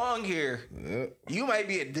in the wrong here. Yep. You might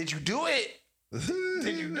be. Did you do it?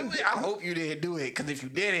 Did you do it? I hope you didn't do it, because if you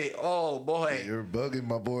did it, oh boy, You're bugging,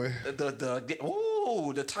 my boy.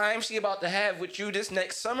 The time she about to have with you this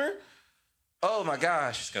next summer. Oh my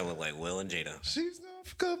gosh. It's gonna look like Will and Jada. She's gonna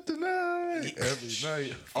fuck up tonight. Every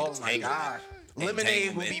night. Oh my gosh.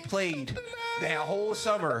 Lemonade will be played that whole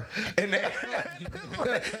summer. And then,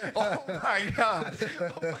 oh my God.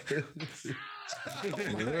 Oh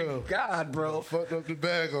my God, bro. Fucked up the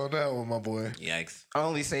bag on that one, my boy. Yikes. I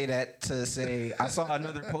only say that to say I saw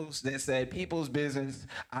another post that said people's business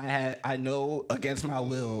I know against my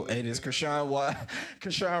will, and it's Krishan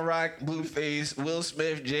Rock, Blueface, Will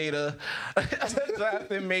Smith, Jada,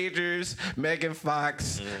 Jonathan Majors, Megan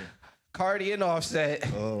Fox, Cardi and Offset,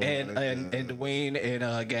 and Dwayne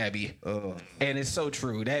and Gabby. And it's so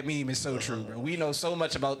true. That meme is so true, bro. We know so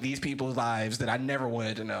much about these people's lives that I never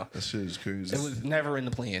wanted to know. That shit is crazy. It was never in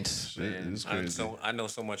the plans. Shit is crazy. I know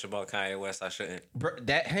so much about Kanye West. I shouldn't. Bro,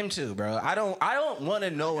 that him too, bro. I don't want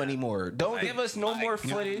to know anymore. Don't give us no more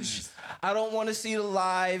footage. I don't want to see the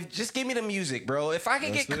live. Just give me the music, bro. If I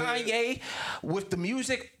could get Kanye with the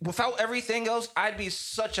music without everything else, I'd be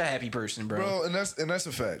such a happy person, bro. Bro, and that's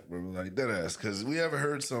a fact, bro. Like that ass, because we haven't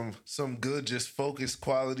heard some good, just focused,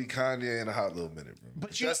 quality Kanye in a hot little minute, bro.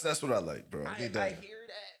 But that's what I like, bro. I need that. I hear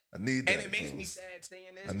that. I need that. And it makes bro. me sad saying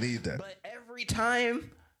this. I need that. But every time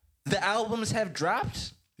the albums have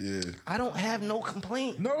dropped, Yeah. I don't have no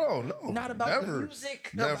complaint. No. Not about Never. the music.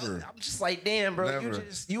 Never. I'm just like, damn, bro. Never.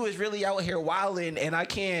 You was really out here wilding, and I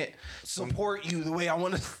can't support you the way I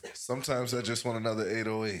want to. Sometimes I just want another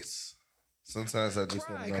 808s. Sometimes I just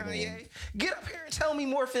want Cry, another Kanye. one. Get up here and tell me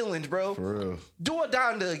more feelings, bro. For real. Do a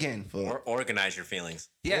Donda again. Or organize your feelings.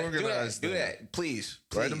 Yeah, Organize do them. that, please.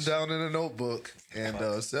 Write them down in a notebook and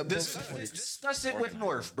set Discuss it with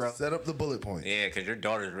North, bro. set up the bullet points. Yeah, because your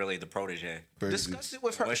daughter's really the protege. Crazy. Discuss it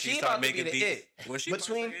with her. When She she about start to be making the beats, it. when she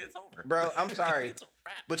Between, it's over. bro, I'm sorry. It's a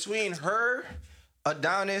wrap. Between her,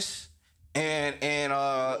 Adonis,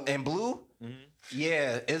 and Blue,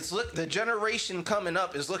 Yeah, the generation coming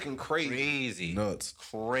up is looking crazy. Nuts.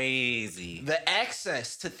 Crazy. The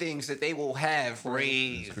access to things that they will have.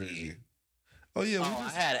 Crazy. Oh yeah, I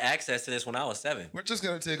had access to this when I was 7. we're just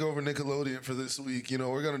gonna take over Nickelodeon for this week. You know,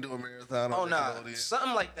 we're gonna do a marathon on Nickelodeon.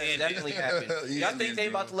 Something like that definitely happened. Y'all think they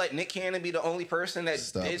about to let Nick Cannon be the only person that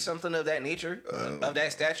did something of that nature, of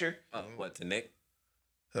that stature? What, to Nick?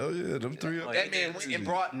 Hell yeah, them three. That man went and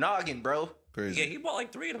brought Noggin, bro. Crazy. Yeah, he bought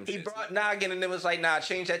like 3 of them. He shits. brought Noggin and it was like, nah,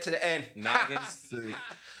 change that to the end. Noggin.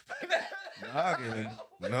 Noggin.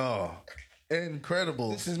 No.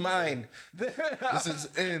 Incredible. This is mine. This is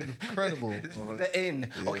incredible. The end.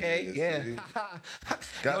 Okay, yeah.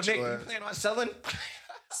 Got Yo, Nick, your you ass. plan on selling?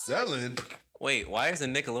 Selling. Wait, why is the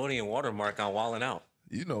Nickelodeon watermark on Wallin' Out?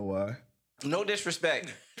 You know why? No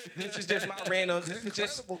disrespect. This is just my random.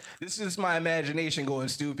 This is my imagination going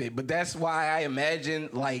stupid. But that's why I imagine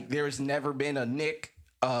like there's never been a Nick,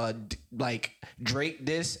 like Drake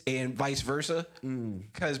diss and vice versa.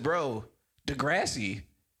 Cause bro, Degrassi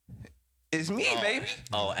is me, baby.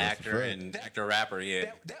 Oh, actor and actor rapper,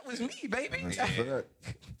 yeah. That was me, baby. Fact.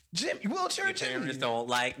 Jim, wheelchair Your Jimmy. parents don't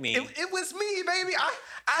like me. It was me, baby.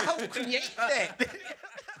 I helped create that.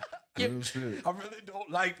 Real shit. I really don't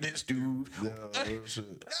like this dude. Yeah, real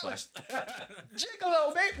shit.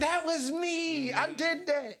 Gigolo, babe, that was me. I did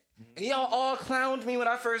that. And y'all all clowned me when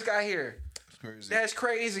I first got here. It's crazy. That's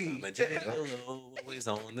crazy. But Gigolo, always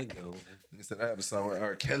on the go. He said I had a song with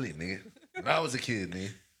R. Kelly, nigga. When I was a kid,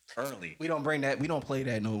 nigga. Early. We don't bring that. We don't play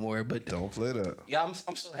that no more. But Don't play that. yeah, I'm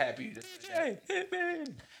so happy. Hey,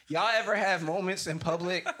 man. Y'all ever have moments in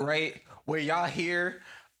public, right, where y'all hear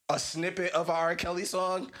a snippet of a R. Kelly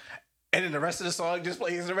song, and then the rest of the song just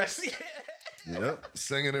plays the rest of it? Yep.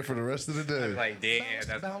 Singing it for the rest of the day. Like, damn,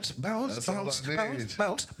 that's Bounce, bounce, That's all I bounce, need. bounce,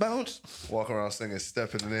 bounce, bounce. Walk around singing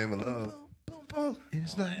Step in the Name of Love. Boom, boom.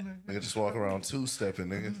 It's like Nigga just walk around two-stepping,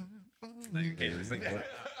 nigga.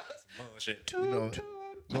 bullshit. You know,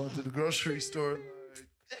 going to the grocery store.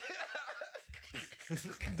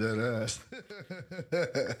 Dead ass.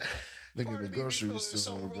 Nigga in the grocery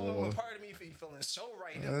store, bro. Part of me feeling so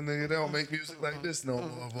right now. That nigga, they don't make music like this no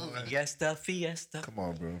more, boy. Fiesta, fiesta. Come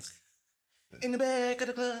on, bro. In the back of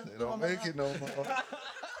the club. They don't make it no more.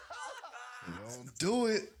 They don't do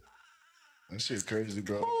it. That shit crazy,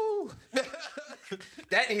 bro. Ooh.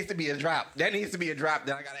 That needs to be a drop. That needs to be a drop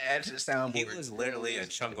that I gotta add to the He soundboard. was literally a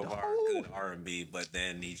chunk of our good R&B, but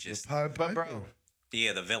then he just, Pied Piper. Bro,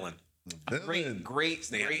 yeah, the villain. The villain. great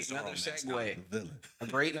They have this another wrong next segue. The villain. A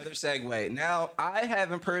great another segue. Now, I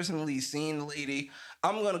haven't personally seen the lady.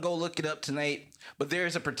 I'm gonna go look it up tonight. But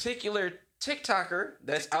there's a particular TikToker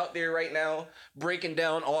that's out there right now breaking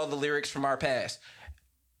down all the lyrics from our past.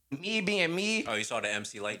 Me being me, Oh, you saw the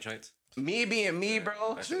MC Light joints? me being me,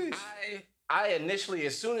 bro. I initially,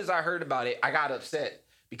 as soon as I heard about it, I got upset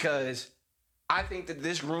because I think that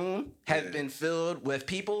this room has been filled with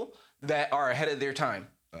people that are ahead of their time.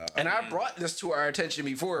 And I brought this to our attention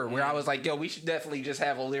before where I was like, yo, we should definitely just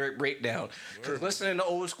have a lyric breakdown. Because listening to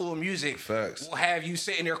old school music Facts. will have you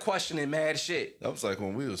sitting there questioning mad shit. That was like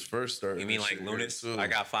when we was first starting. You mean this like shit, Lunas? too. I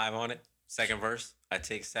got 5 on it. Second verse, I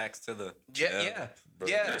take sax to the... Yeah. Bro,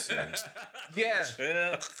 Yeah. Yeah.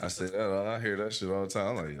 Yeah. I say that. I hear that shit all the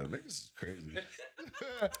time. I'm like, yo, niggas is crazy.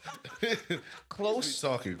 Close.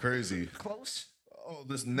 Talking crazy. Close. Oh,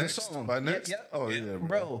 this next song. by next. Yep. Oh yeah,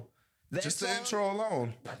 Bro. That Just the song- intro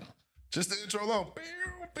alone. Just the intro alone.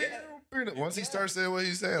 Once he starts saying what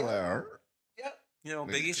he's saying, like, all right. Yep. You know,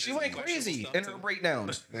 Biggie. She went crazy in her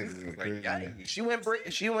breakdowns. Niggas is crazy.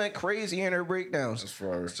 She went crazy in her breakdowns. That's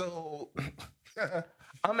fire. So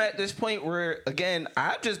I'm at this point where, again,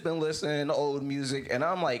 I've just been listening to old music, and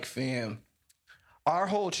I'm like, fam, our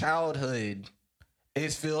whole childhood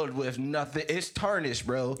is filled with nothing. It's tarnished,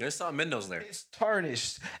 bro. There's something in those there. It's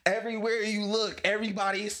tarnished. Everywhere you look,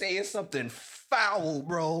 everybody is saying something foul,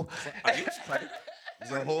 bro.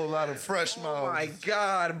 There's a whole lot of fresh Oh mouths. my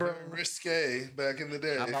God, bro. Risque back in the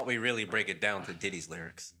day. How about we really break it down to Diddy's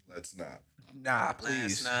lyrics? Let's not. Nah,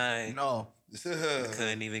 please. Last night, No.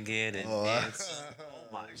 couldn't even get an answer.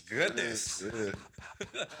 Oh my goodness.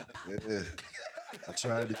 Yeah. I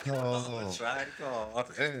tried to call. Try to call.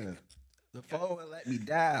 Man, The phone will let me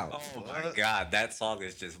down. Oh my God, that song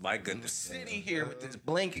is just my goodness. Sitting here with this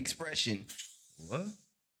blank expression. what?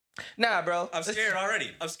 Nah, bro. I'm scared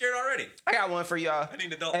already. I got one for y'all. I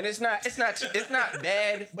need to know. And it's not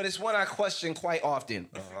bad, but it's one I question quite often.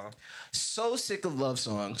 So sick of love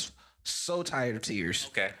songs. So tired of tears.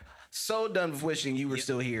 Okay. So done with wishing you were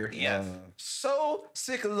still here. Yeah. So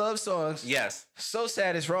sick of love songs. Yes. So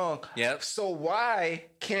sad it's wrong. Yep. So why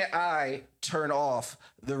can't I turn off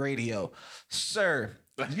the radio? Sir,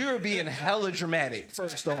 You're being hella dramatic,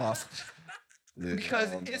 first off. Yeah,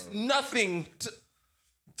 Because it's nothing to...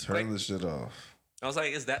 Turn the shit off. I was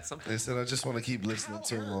like, is that something? They said I just want to keep listening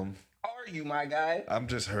to him. Are you, my guy? I'm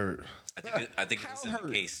just hurt. I think it's in the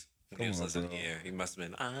hurt? case. He was on, listening. bro. Yeah, he must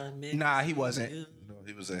have been. Nah, he wasn't. No,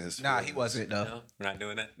 he was in his. Nah, he wasn't, though. No, we're not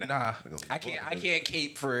doing that. Nah, I can't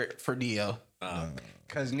cape for Neo.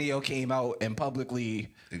 Because Neo came out and publicly,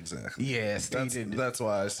 Exactly. yeah, stated That's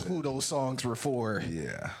why I said. who those songs were for.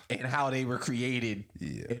 Yeah. And how they were created.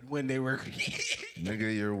 Yeah. And when they were created.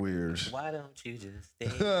 Nigga, you're weird. Why don't you just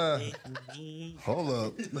stay with me? Hold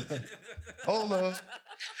up. Hold up.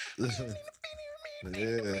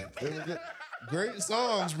 Yeah. They were good. Great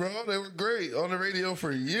songs, bro. They were great on the radio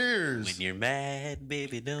for years. When you're mad,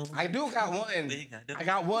 baby, don't. I do got one. I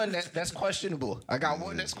got one that's questionable. I got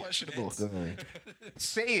one that's questionable.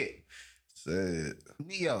 Say it. Say it.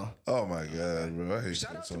 Neo. Oh my God, bro. I hate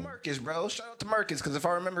Shout that out to song. Marcus, bro. Shout out to Marcus, because if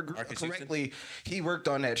I remember correctly, he worked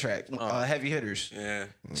on that track, Heavy Hitters. Yeah.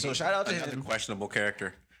 So shout out to Another him. questionable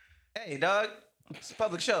character. Hey, dog. It's a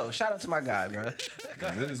public show. Shout out to my guy, bro.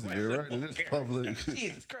 It is, you're right. It is public.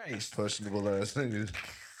 Jesus Christ. Questionable ass niggas.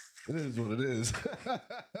 It is what it is.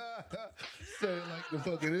 Say it like the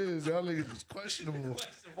fuck it is. Y'all niggas is questionable.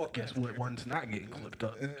 Guess what? One's not getting clipped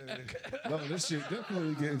up. No, this shit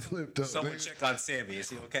definitely getting clipped up. Someone nigga. check on Sammy. Is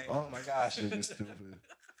he okay? Oh my gosh. Nigga stupid.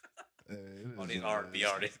 Hey, it Oh, is these what it R&B is.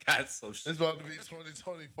 artists got so It's about to be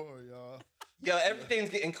 2024, y'all. Yo,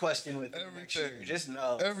 everything's getting questioned with it next year. Everything. Just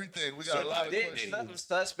know. Everything. We got a lot of There's questions. something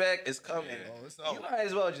suspect is coming. Oh, it's all You might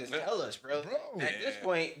as well just tell us, bro. Bro. At this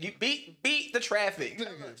point, you beat the traffic.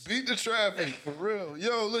 Nigga, beat the traffic for real.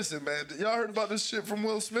 Yo, listen, man. Y'all heard about this shit from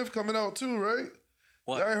Will Smith coming out too, right?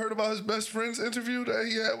 What? Y'all ain't heard about his best friend's interview that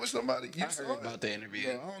he had with somebody? You I saw heard it? about the interview.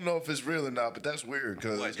 Bro, I don't know if it's real or not, but that's weird.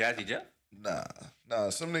 Cause What, Jazzy Jeff? nah,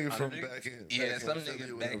 some nigga from nigga? back in. Yeah, back some in Philly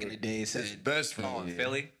nigga or back in whatever. the day said, His best friend. Oh, in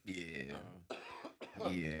Philly? yeah.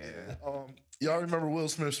 Yeah. Y'all remember Will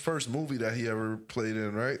Smith's first movie that he ever played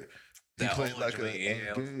in, right? He That played old like joint, a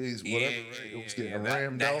yeah. gays, whatever, right? It was getting that,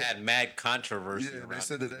 rammed that out. had mad controversy Yeah, and around they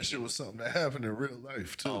said that shit was something that happened in real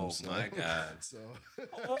life too. Oh, so. my God. So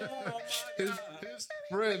Oh, my his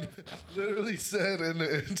friend literally said in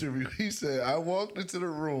the interview, he said, "I walked into the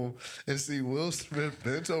room and see Will Smith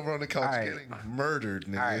bent over on the couch All right. getting murdered,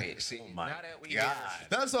 nigga." All right, see, my now that we God.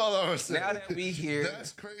 That's all I was saying. Now that we here-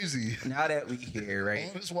 that's crazy. now that we here, All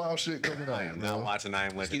right? this wild shit coming I out, am not bro. watching I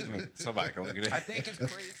Am Legend. Excuse me. Somebody come get it. I think it's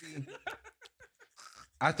crazy.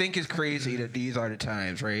 I think it's crazy that these are the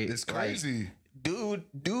times, right? It's Like, crazy. dude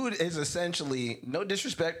is essentially, no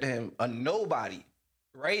disrespect to him, a nobody,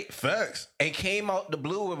 right? Facts. And came out the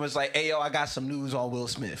blue and was like, "Hey, yo, I got some news on Will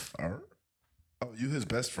Smith," All right. Oh, you his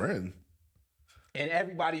best friend. and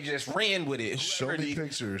everybody just ran with it. Show Whoever me the-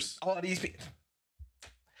 pictures. all these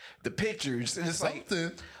the pictures, and it's like,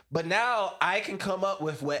 Something. but now I can come up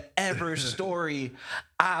with whatever story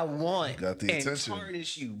I want Got the and attention.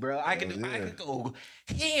 tarnish you, bro. I can yeah. go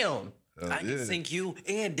ham. Hell I can yeah. sink you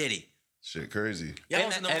and Diddy. Shit crazy. Y'all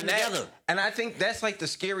And, should know and them that- together. and I think that's like the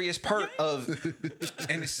scariest part of,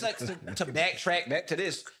 and it sucks to backtrack back to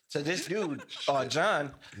this dude,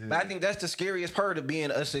 John. But I think that's the scariest part of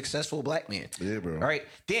being a successful black man. Yeah, bro. All right,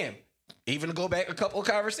 damn. Even to go back a couple of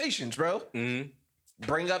conversations, bro. Mm-hmm.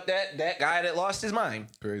 Bring up that guy that lost his mind.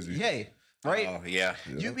 Crazy. Yay, right? Oh, yeah.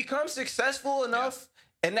 You become successful enough,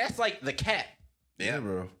 and that's like the cap. Yeah,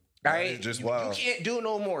 bro. All right, Just you wild. can't do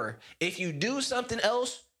no more. If you do something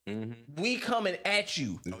else, we coming at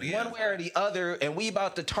you yeah. one way or the other, and we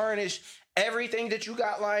about to tarnish everything that you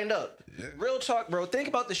got lined up. Yeah. Real talk, bro. Think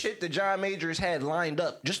about the shit that John Majors had lined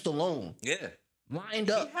up, just alone, Yeah. lined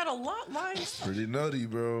He up. had a lot lined. Pretty nutty,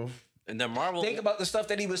 bro. And then Marvel. Think about the stuff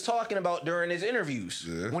that he was talking about during his interviews,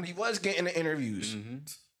 Yeah. when he was getting the interviews.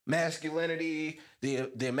 Masculinity, the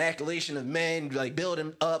immaculation of men, like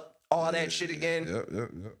building up all that shit again.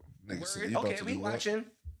 Yep. Nigga said he Word? about Okay, to we do what? watching,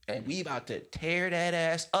 and we about to tear that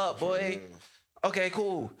ass up, boy. Okay,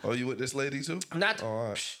 cool. Oh, you with this lady too? Not, All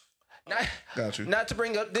right. not, Got you. not to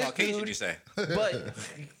bring up this Caucasian, dude, you say? but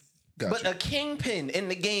Got you. a kingpin in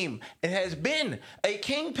the game. It has been a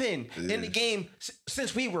kingpin in the game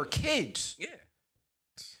since we were kids. Yeah.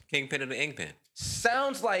 Kingpin and the Inkpin.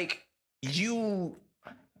 Sounds like you.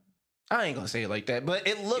 I ain't gonna say it like that, but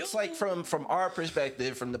it looks like from our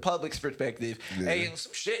perspective, from the public's perspective, hey,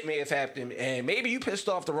 some shit may have happened, and maybe you pissed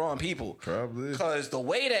off the wrong people. Probably. Because the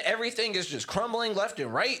way that everything is just crumbling left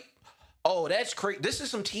and right, oh, that's crazy. This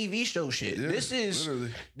is some TV show shit. Yeah, this is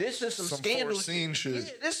literally. some Some scandal foreseen shit.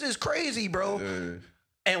 Yeah, this is crazy, bro. Yeah.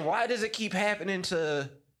 And why does it keep happening to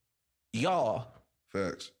y'all?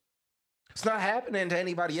 Facts. It's not happening to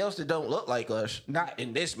anybody else that don't look like us. Not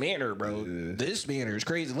in this manner, bro. Yeah. This manner is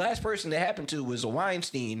crazy. The last person that happened to was a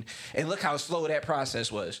Weinstein, and look how slow that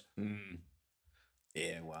process was.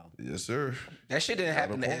 Yeah, wow. Yes, sir. That shit didn't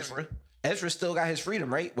happen to point. Ezra. Ezra still got his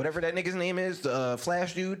freedom, right? Whatever that nigga's name is, the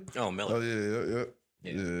Flash dude. Oh, Miller. Oh yeah.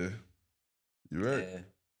 You're right.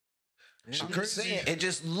 Yeah. I'm just saying, it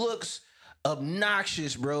just looks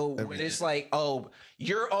obnoxious, bro. When it's like, oh,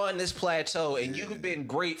 you're on this plateau and you've been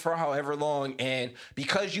great for however long, and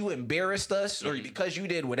because you embarrassed us or because you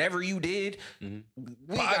did whatever you did,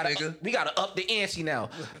 we gotta up the ante now,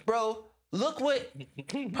 bro. Look what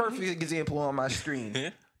perfect example on my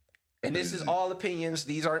screen. And this is all opinions.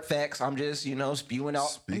 These aren't facts. I'm just, spewing out.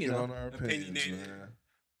 Speaking on our opinions, man.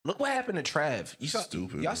 Look what happened to Trav.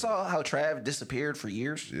 Stupid. Y'all saw how Trav disappeared for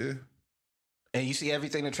years? Yeah. And you see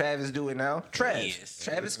everything that Trav is doing now? Trav. Yes.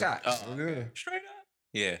 Travis Scott. Yeah. Straight up.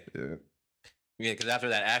 Yeah. Yeah. Yeah, because after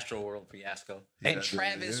that Astro World fiasco. And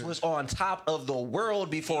Travis was on top of the world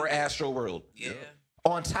before Astro World. Yeah.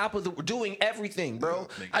 On top of doing everything, bro.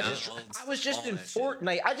 I was just all in that shit.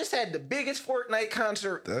 Fortnite. I just had the biggest Fortnite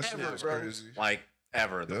concert That shit ever, is bro. crazy. Like,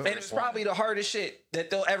 ever. The Yep. And it's probably the hardest shit that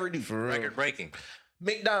they'll ever do. For real. record breaking.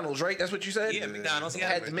 McDonald's, right? That's what you said? Yeah, McDonald's. I Yeah,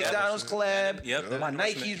 had the McDonald's collab. Yep. My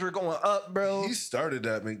Nikes were going up, bro. He started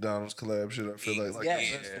that McDonald's collab shit. I feel like Yeah.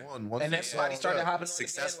 the best one. Once And he then saw somebody started that, hopping on the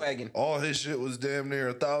Successful. bandwagon. all his shit was damn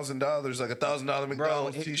near $1,000, like $1,000 Bro,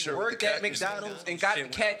 McDonald's if t-shirt. you with worked the at cactus. McDonald's and got the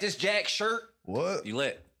Shit, Cactus Jack shirt, What? You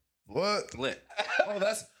lit. What? Lit. Oh,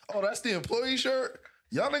 that's the employee shirt.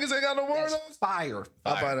 Y'all niggas ain't got no more of that's those. fire.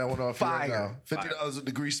 I'll buy that one off right Fire. now. $50 a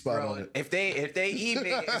degree spot Bro, on it. if they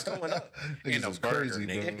eBay it, it's going up. Niggas a is burger, crazy,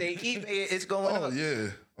 nigga. bro. If they eBay it, it's going Oh up. yeah.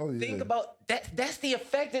 Oh yeah. Think about that. That's the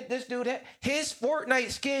effect that this dude had. His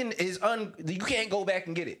Fortnite skin is you can't go back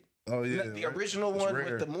and get it. Oh yeah. The right? original It's one rare.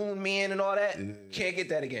 with the Moon Man and all that. Yeah. Can't get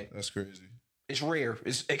that again. That's crazy. It's rare.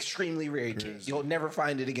 It's extremely rare. You'll never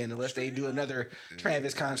find it again unless they do another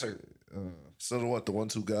Travis concert. So what? The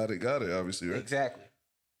ones who got it, obviously, right? Exactly.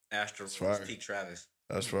 Astro fire. World. Peak Travis.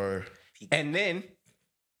 That's fire. And then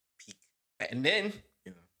Peak.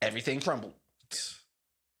 Yeah. everything crumbled.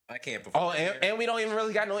 I can't perform. Oh, and we don't even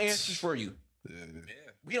really got no answers for you. Yeah. Yeah.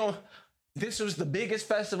 We don't. This was the biggest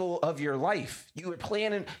festival of your life. You were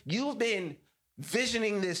planning. You've been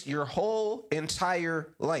visioning this your whole entire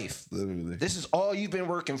life. Literally. This is all you've been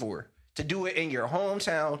working for. To do it in your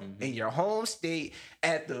hometown, in your home state,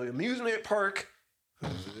 at the amusement park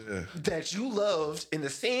Yeah. that you loved, in the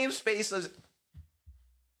same space as.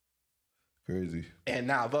 Crazy. And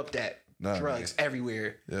now I've upped that. Nah, Drugs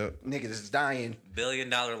everywhere. Yep. Niggas is dying. $1 billion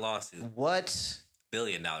lawsuit. What? $1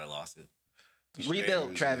 billion lawsuit.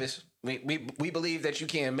 Rebuild, Travis. We believe that you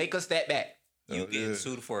can make us that back. You Oh, getting yeah.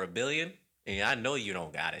 sued for $1 billion, and I know you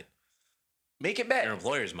don't got it. Make it back. Your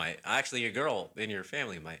employers might. Actually, your girl and your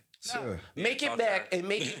family might. Yeah. Make talk it to back her. and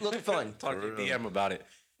make it look fun. Talk to For real. DM about it.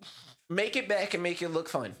 Make it back and make it look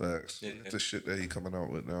fun. Facts. Look at the shit that he coming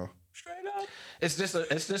out with now. Straight up. It's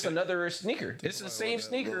just another sneaker. It's the same That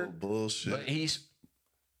sneaker, little bullshit. but he's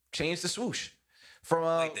changed the swoosh from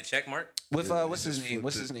Like the check mark. with Yeah, what's he his just name? flipped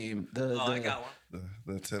What's it. his name? I got one.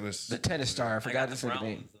 the tennis. The tennis star. I I forgot got to the say the brown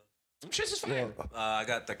name. ones. Them shits is fire. I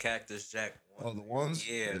got the Cactus Jack. Oh, the ones?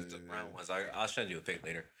 Yeah, Yeah, the yeah, brown ones. I'll send you a pic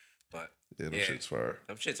later. But Yeah, them yeah, shit's fire.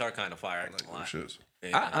 them shits are kind of fire. I I ain't like gonna them lie. shits.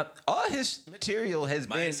 Yeah. All his material has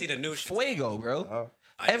Might been see the new shit. fuego, bro.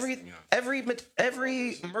 I just, Every you know, every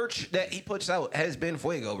merch that he puts out has been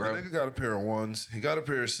fuego, The bro. nigga got a pair of ones. He got a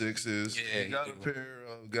pair of sixes. Yeah, he got he a do. pair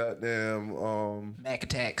of goddamn Mac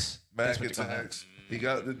attacks. Mac That's what they call attacks. He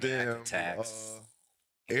got the damn Attacks.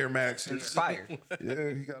 Air It's Maxes. fire. Yeah,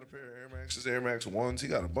 he got a pair of Air Maxes, Air Max ones. He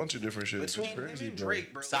got a bunch of different shit. It's Between him crazy, and bro.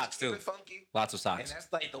 Drake, bro. Socks, keep too. it funky. lots of And socks.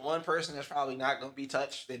 that's like the one person that's probably not gonna be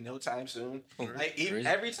touched in no time soon. Like Crazy.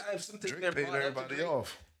 every time something's Drake been paid brought up to everybody Drake,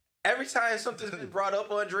 off. every time something's been brought up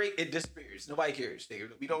on Drake, it disappears. Nobody cares.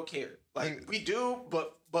 We don't care. Like we do,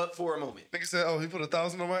 but for a moment. Nigga said, "Oh, he put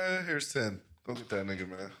 1,000 on my head. Here's 10. Go get that nigga,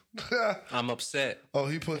 man." I'm upset. Oh,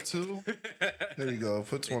 he put 2. There you go.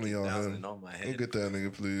 Put 20 on 50,000 him. on my Go head. get that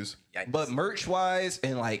nigga, please. Yikes. But merch wise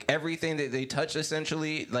and like everything that they touch,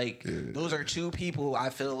 essentially, like Yeah. those are two people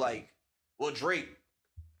I feel like. Well, Drake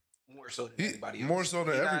more so than He- everybody else. more so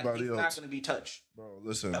than everybody he's else. not gonna be touched Bro,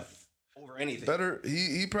 listen. over anything. Better.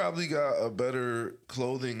 He probably got a better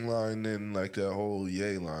clothing line than like that whole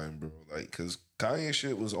Ye line, bro. Like, cause Kanye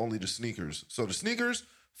shit was only the sneakers. So the sneakers,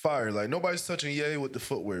 fire. Like nobody's touching Ye with the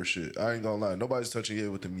footwear shit. I ain't gonna lie. Nobody's touching Ye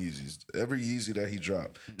with the Yeezys. Every Yeezy that he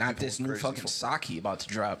dropped. Not people this went new crazy fucking for. sock he about to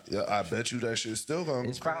drop. Yeah, I bet you that shit's still gonna.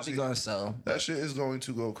 It's go probably crazy. gonna sell. That shit is going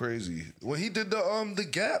to go crazy. When he did the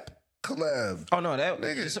Gap collab. Oh no, that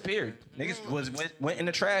Nigga. disappeared. Niggas went in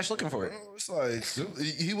the trash looking for it. Bro, it's like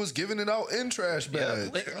he was giving it out in trash bags.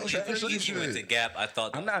 If you went to Gap, I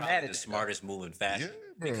thought that I'm was not probably mad at the that, smartest move in fashion.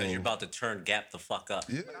 Yeah, bro. Because you're about to turn Gap the fuck up.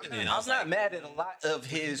 Yeah. And I'm not mad at a lot of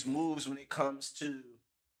his moves when it comes to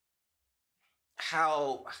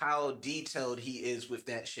how detailed he is with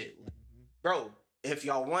that shit. Bro, if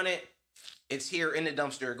y'all want it, it's here in the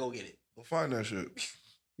dumpster. Go get it. We'll find that shit.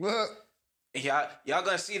 What? Y'all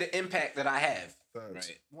gonna see the impact that I have. Facts.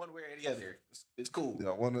 Right. One way or the other. It's cool. Yeah,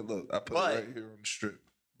 I want to look. I put But- it right here on the strip.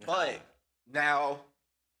 But now,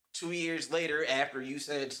 2 years later, after you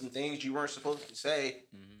said some things you weren't supposed to say,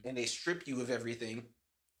 and they strip you of everything,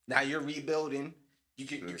 now you're rebuilding. You're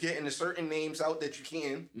getting the certain names out that you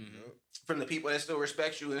can from the people that still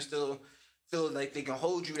respect you and still feel like they can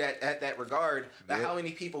hold you at that regard. But how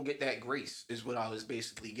many people get that grace is what I was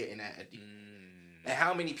basically getting at the end. And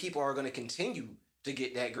how many people are going to continue to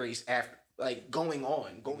get that grace after, like, going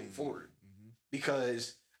forward?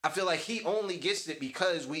 Because I feel like he only gets it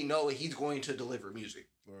because we know he's going to deliver music.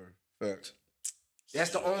 Facts.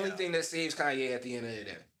 That's the only thing that saves Kanye at the end of the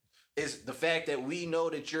day. Is the fact that we know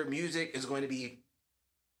that your music is going to be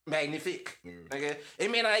magnifique. Okay?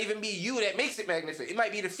 It may not even be you that makes it magnifique. It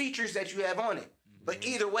might be the features that you have on it. But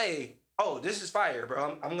either way, oh, this is fire,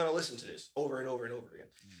 bro. I'm going to listen to this over and over and over again.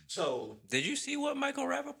 So, Did you see what Michael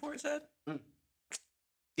Rappaport said?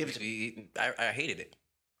 give it to me. I hated it.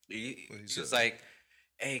 He was said? like,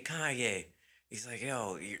 hey, Kanye. He's like,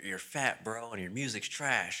 yo, you're fat, bro, and your music's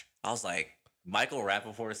trash. I was like, Michael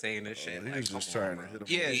Rappaport saying this shit. He Like, was just come on, trying to bro.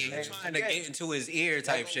 hit him. Yeah, He's trying to get into his ear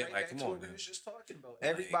type shit. Like, come on, man. We was just talking about.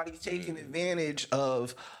 Everybody's taking advantage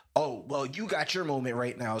of, oh, well, you got your moment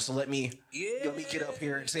right now, so let me get up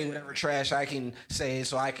here and say whatever trash I can say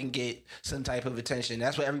so I can get some type of attention.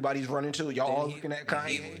 That's what everybody's running to. Y'all all looking at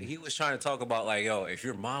Kanye. He was trying to talk about, like, yo, if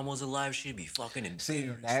your mom was alive, she'd be fucking in.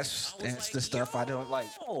 See, that's I was the like, stuff I don't like.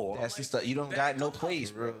 yo. That's the Like, stuff. You don't got no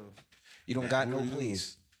place, bro. You don't got no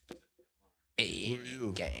place. Hey, Who are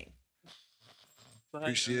you? gang.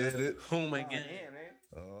 Appreciate it. Oh my god. Yeah,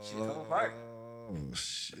 man. Shit come apart. Oh,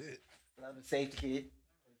 shit. Love and safety, kid.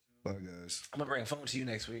 Bye, guys. I'm gonna bring a phone to you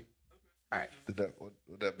next week. All right.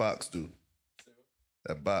 What that box do?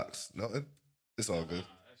 That box. Nothing? It's all good.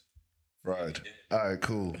 Fried. All right,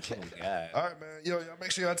 cool. Oh god. All right, man. Yo, y'all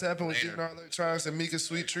make sure y'all tap in with DNR Electronics and Mika's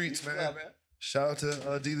Sweet Treats, man. Shout out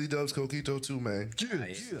to Deely Dubs Coquito too, man.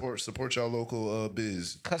 Support y'all local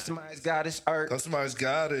biz. Customized goddess art. Customized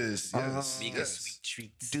Goddess. Yes. Mika yes. Sweet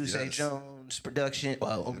Treats. Duce Yes. Jones production.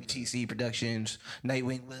 Well, OBTC Productions.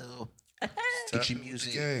 Nightwing Will. Tap Get your in with the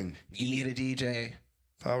music. gang. You need a DJ.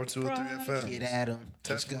 Power 203 FM. Get at him.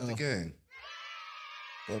 Let's Tap in go. with the gang.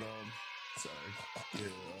 But sorry.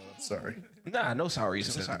 Yeah, sorry. Nah, no sorries.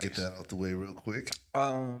 No Just had to sorries. get that out the way real quick.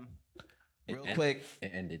 Real quick.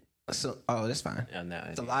 It ended. So, oh, that's fine. On that.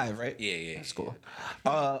 It's alive, right? Yeah. That's cool.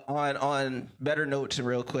 On better notes,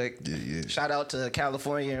 real quick. Yeah. Shout out to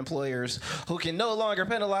California employers who can no longer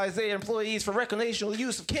penalize their employees for recreational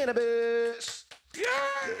use of cannabis.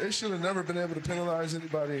 They should have never been able to penalize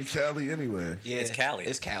anybody in Cali anyway. Yeah, It's Cali.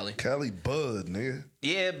 It's Cali. Cali bud, nigga.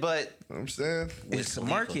 Yeah, but You know what I'm saying? it's the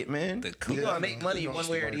market, man. You Yeah, gonna make money one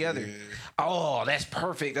way or the other. Oh, that's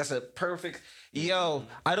perfect. That's a perfect. Yo,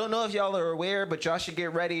 I don't know if y'all are aware, but y'all should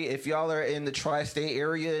get ready. If y'all are in the tri-state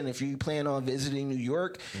area and if you plan on visiting New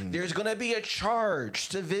York, there's gonna be a charge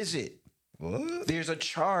to visit. What? There's a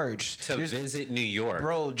charge To visit New York.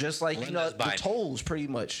 bro. Just like Run you know, this by the me. tolls, pretty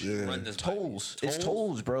much. Run this by me. Tolls. It's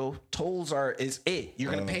tolls, bro. Tolls is it. You're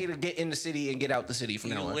gonna pay to get in the city and get out the city from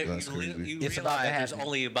You, now on. That's crazy. you It's about to realize there's happen.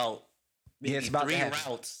 only about Yeah, it's about to 3 happen.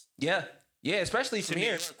 routes Yeah, especially to from New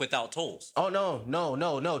here. York without tolls. Oh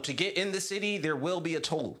no. To get in the city, there will be a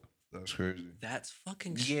toll. That's crazy. That's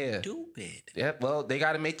fucking Yeah. stupid. Yeah, well, they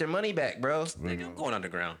got to make their money back, bro. Nigga, I'm going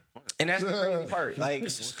underground. And that's the crazy part. Like, The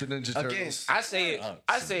Ninja again, Turtles. I say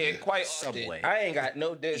it quite Subway. often. I ain't got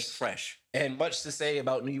no Eat diss fresh. and much to say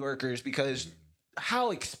about New Yorkers because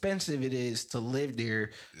how expensive it is to live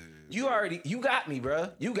there. You got me, bro.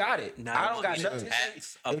 You got it. Now I I don't want got you nothing. to to say.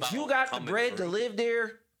 tax If about you got the coming bread for to you. live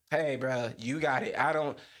there, hey, bro, you got it. I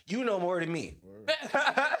don't. You know more than me.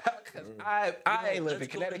 'Cause I ain't live in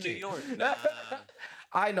Let's go to Connecticut. New York. Nah.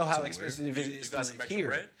 I know how expensive it You is got to some live extra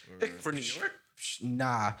here. bread for New York?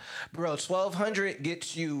 Nah, bro, 1,200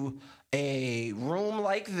 gets you a room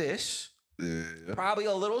like this, Yeah. probably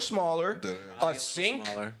a little smaller, a little sink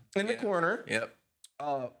smaller. in the Yeah. corner, Yep.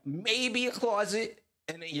 maybe a closet,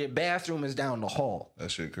 and then your bathroom is down the hall. That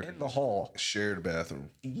shit crazy. In the hall, Shared bathroom.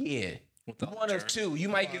 yeah. the One of two. You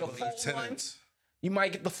might get a full one. Tenants. You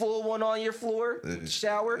might get the full one on your floor with the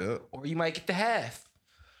shower, Yep. or you might get the half.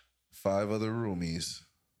 5 other roomies.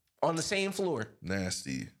 On the same floor.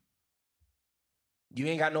 Nasty. You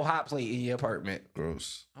ain't got no hot plate in your apartment.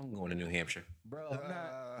 Gross. I'm going to New Hampshire. Bro, I'm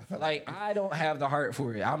not, like, I don't have the heart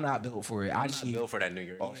for it. I'm not built for it. I'm not built for that New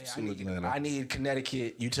York. I need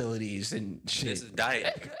Connecticut utilities and shit. This is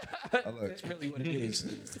diet. That's really what it is.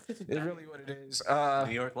 It's really what it is.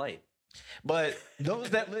 New York light. But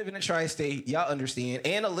those that live in the tri-state, y'all understand.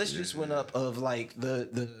 And the list just went up of like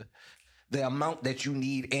the amount that you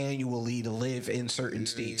need annually to live in certain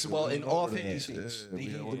states. Well, in all 50 states, they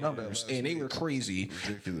gave the numbers, and they were crazy.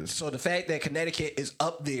 Ridiculous. So the fact that Connecticut is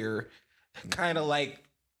up there, kind of like,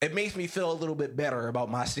 it makes me feel a little bit better about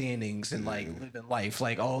my standings and like living life.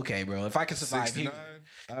 Like, oh, okay, bro, if I can survive 69?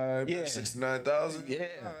 here, Yeah. 69,000? Yeah.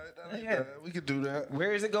 All right, Yeah. we could do that.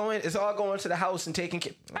 where is it going? It's all going to the house and taking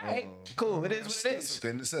care. All right, cool. It is what it is.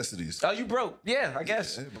 Okay, necessities. Oh, you broke? Yeah, I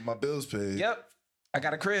guess. Yeah, but my bills paid. Yep. I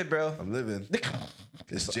got a crib, bro. I'm living.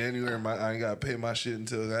 It's January. I ain't got to pay my shit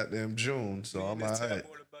until goddamn June, so I'm all right.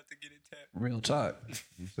 Real talk.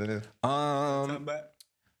 So,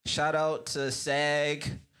 Shout out to SAG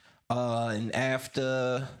and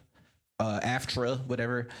AFTRA,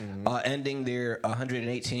 whatever, ending their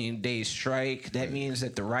 118-day strike. That means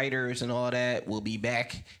that the writers and all that will be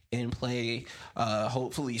back in play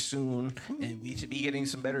hopefully soon, and we should be getting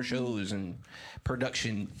some better shows and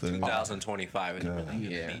production. 2025 is really going to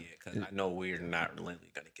Yeah. be it, because I know we're not really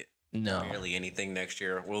going to get No. barely anything next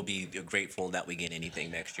year. We'll be grateful that we get anything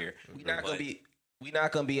next year. We're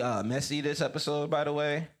not gonna be messy this episode, by the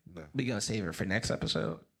way. No. We're gonna save it for next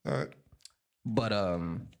episode. all right. But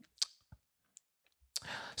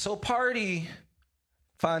so Party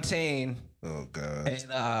Fontaine Oh,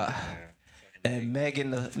 God. and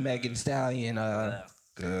Megan Stallion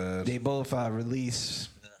God. they both released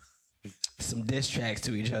some diss tracks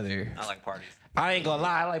to each other. I like parties. I ain't gonna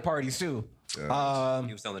lie, I like parties too. You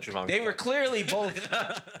was telling the truth. They were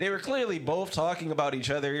clearly both talking about each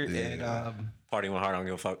other and Party went hard. I don't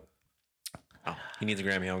give a fuck. Oh, he needs a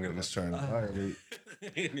Grammy. I don't give a Just fuck. trying to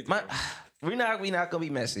violate. we're not gonna be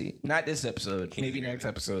messy. Not this episode. Maybe next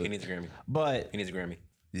episode. He needs a Grammy. But He needs a Grammy.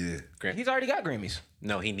 Yeah. he's already got Grammys.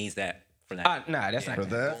 No, he needs that for that. Nah, that's For not.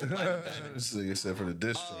 that? This nigga said for the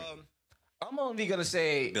district. I'm only gonna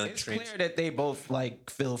say Billion it's streams. clear that they both like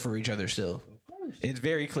feel for each other still. It's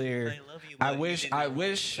very clear. I wish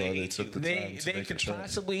they took the time to they make a could track.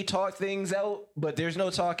 possibly talk things out, but there's no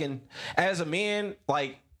talking. As a man,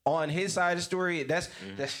 like on his side of the story, that's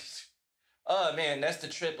oh man, that's the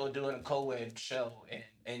trip of doing a co-ed show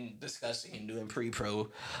and discussing and doing pre-pro.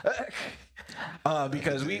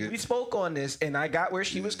 Because we spoke on this and I got where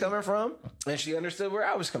she was coming from and she understood where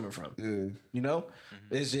I was coming from. Yeah. You know?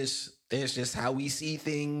 It's just how we see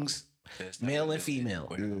things, male and female.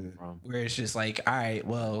 Where it's just like, all right,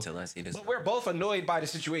 well, Until I see this. but we're both annoyed by the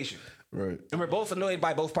situation. Right. And we're both annoyed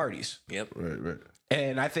by both parties. Yep. Right.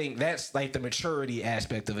 And I think that's like the maturity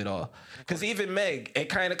aspect of it all. Because even Meg, it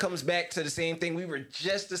kind of comes back to the same thing we were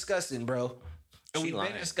just discussing, bro. And we've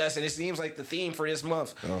been discussing. It seems like the theme for this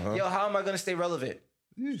month. Yo, how am I going to stay relevant?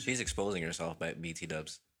 She's exposing herself by BT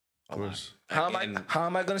Dubs. Of course. How am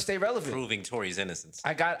I going to stay relevant? Proving Tori's innocence.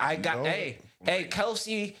 I got. Hey,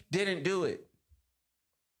 Kelsey didn't do it.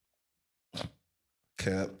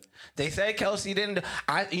 Cap. They said Kelsey didn't.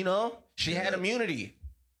 She had immunity.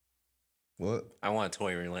 What? I want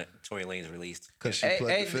Tory Lanez released. Because she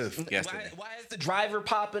pled the fifth. Yesterday. Why is the driver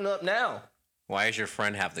popping up now? Why does your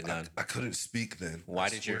friend have the gun? I couldn't speak then. Why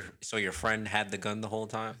did your friend had the gun the whole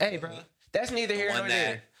time? Hey, bro, that's neither here nor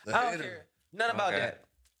there. I don't care. None about that.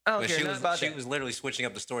 I don't care nothing about that. She was literally switching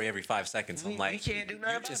up the story every 5 seconds. I'm like, we can't do nothing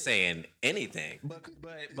you're about just it. saying anything.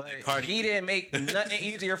 But he didn't make nothing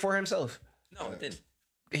easier for himself. No, it didn't.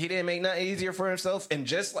 He didn't make nothing easier for himself. And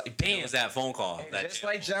just like, It damn, was that phone call. That just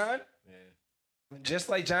like John, just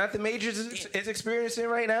like Jonathan Majors is experiencing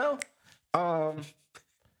right now.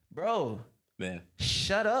 Bro, man.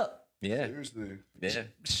 Shut up. Yeah. Seriously. Yeah.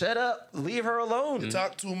 Shut up. Leave her alone.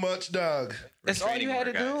 Talk too much, dog. That's all you had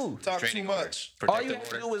to do. Talk too much. All you had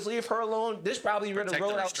to do was leave her alone. This probably would have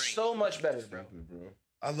rolled out so much better, bro.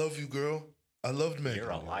 I love you, girl. I loved Megan. You're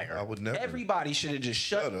a liar. I would never. Everybody should have just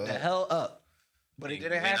shut the hell up. But it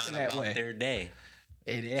didn't happen that way. Their day.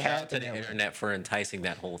 It didn't Shout out happen to the that way. internet for enticing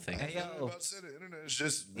that whole thing. Hey, I'm yo. about to say the internet is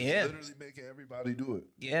just Yeah. literally making everybody do it.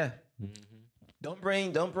 Yeah. Don't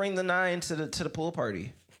bring the 9 to the pool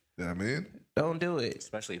party. You know what I mean? Don't do it.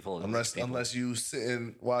 Especially full of Unless you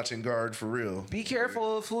sitting watching guard for real. Be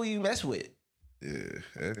careful of who you mess with. Yeah.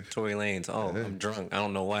 Hey. Tory Lanez. Oh, I'm drunk. I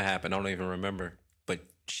don't know what happened. I don't even remember. But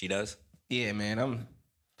she does. Yeah, man.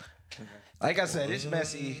 Like I said, it's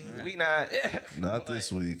messy. We not. Not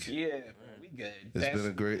this week. Yeah, we good.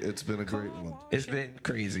 It's been a great one. It's been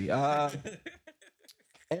crazy.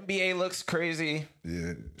 NBA looks crazy.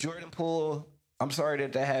 Yeah. Jordan Poole, I'm sorry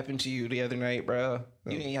that happened to you the other night, bro.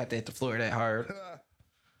 You ain't have to hit the floor that hard.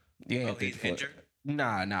 You ain't have to hit the floor. Injured?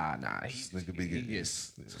 Nah. This nigga be getting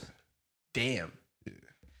Damn. Yeah.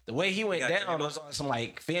 The way he went got down dribbled? was on some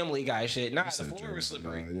like Family Guy shit. Nah, the floor was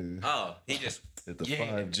slippery. Oh, he just Hit the Yeah.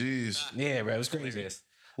 5Gs. Yeah, bro, it was crazy. hilarious.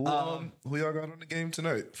 Who y'all got on the game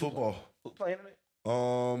tonight? Football. Who playing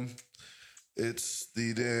it? It's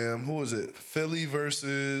the who is it? Philly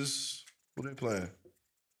versus who they playing?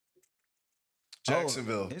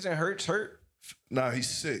 Jacksonville. Isn't Hurts hurt? Nah, he's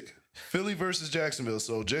sick. Philly versus Jacksonville.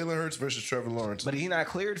 So Jalen Hurts versus Trevor Lawrence. But he's not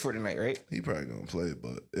cleared for tonight, right? He probably gonna play,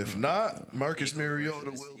 but if not, Marcus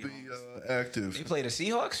Mariota will be They active. play the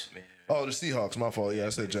Seahawks? Oh, the Seahawks. My fault. Yeah, I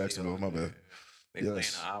said Jacksonville. My bad. They play in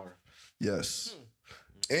Yes. an hour. Yes.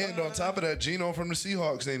 And on top of that, Geno from the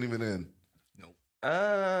Seahawks ain't even in.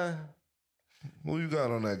 Who you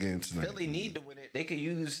got on that game tonight? Philly need to win it. They could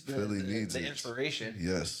use Philly needs the it. inspiration.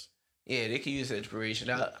 Yes. Yeah, they could use the inspiration.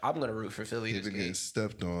 I'm gonna root for Philly They've this been getting game.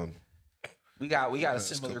 stepped on. We got a last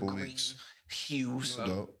similar couple green weeks. hue. So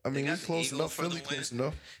No. I mean, got we the close Eagles enough. for the Philly win. close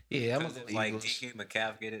enough. yeah, I'm Because gonna it's like DK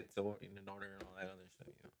Metcalf get it to in order and all that other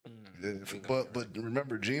shit. Yeah, but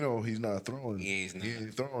remember, Geno, he's not throwing. Yeah, he's not. He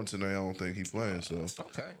ain't throwing tonight. I don't think he's playing. So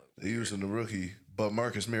Okay. they using the rookie. But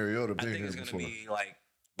Marcus Mariota I been think here it's gonna before. be like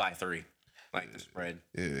by 3, like the spread.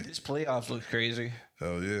 Yeah. This playoffs look crazy.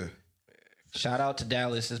 Hell yeah. Shout out to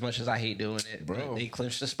Dallas as much as I hate doing it. Bro. But they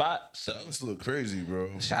clinched the spot. So This look crazy,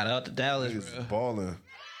 bro. shout out to Dallas, Niggas bro.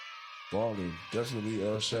 balling.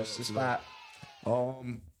 Definitely. Shout out The to that.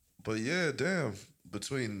 spot. But yeah, damn.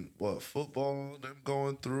 Between football, them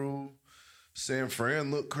going through. San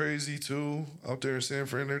Fran looked crazy too. Out there in San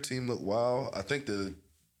Fran, their team looked wild. I think the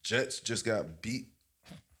Jets just got beat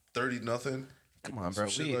 30-0. Come on, bro.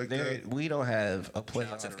 Some shit like that. We don't have a out to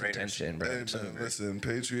playoff the Raiders. contention, bro. Hey, It's man, over. listen,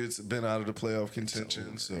 Patriots have been out of the playoff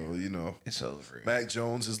contention, so you know. It's over. Mac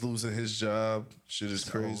Jones is losing his job. Shit is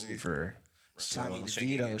crazy. For Tommy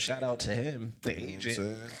DeVito, shout out to him, the You know what I'm agent.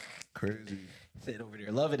 saying? Crazy. Sitting over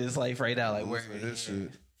there loving his life right now. Like, where Losing his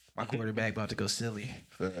shit. my quarterback about to go silly.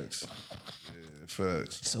 Facts. Yeah,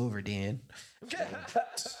 facts. It's over, Dan.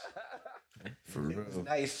 For real.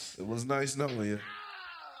 Nice. It was nice knowing you.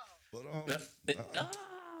 But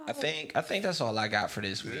I think that's all I got for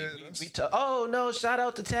this week. Yeah, Oh no! Shout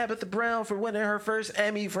out to Tabitha Brown for winning her first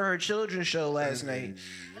Emmy for her children's show last night.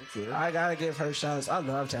 okay. I gotta give her shouts. I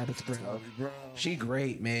love Tabitha Brown. Bobby Brown. She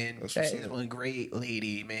great, man. That's That what's is up. one great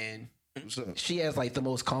lady, man. What's up? She has like the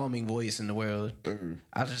most calming voice in the world.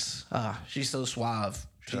 I just she's so suave.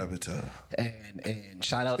 Tabitha. And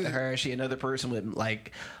shout out to her. She another person with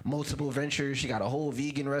like multiple ventures. She got a whole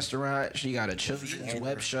vegan restaurant. She got a children's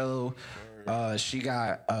web show. She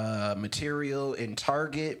got material in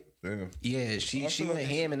Target. Damn. Yeah, she went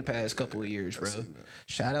ham in the past couple of years, bro.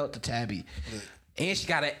 Shout out to Tabby. And she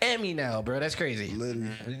got an Emmy now, bro. That's crazy.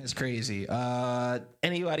 That's crazy.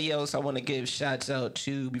 Anybody else I want to give shouts out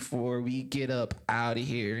to before we get up out of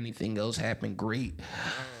here? Anything else happen great?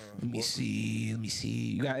 Let me see.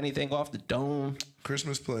 You got anything off the dome?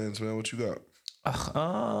 Christmas plans, man. What you got?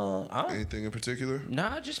 Anything in particular?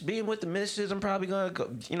 Nah, just being with the missus. I'm probably gonna go,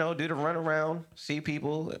 do the run around, see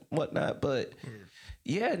people, and whatnot. But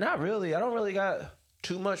yeah, not really. I don't really got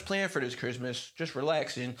too much planned for this Christmas. Just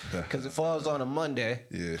relaxing because it falls on a Monday.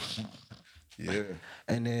 Yeah. Yeah.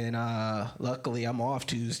 And then luckily I'm off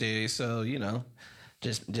Tuesday, so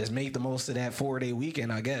just make the most of that 4-day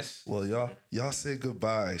weekend, I guess. Well, y'all say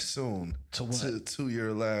goodbye soon To what? to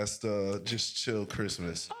your last just chill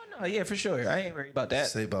Christmas. Oh no, yeah, for sure. I ain't worried about that.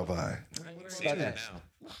 Say bye bye. I ain't worried about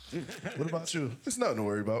that. What about you? It's nothing to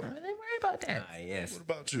worry about. I ain't worried about that. Yes, What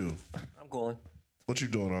about you? I'm going. What you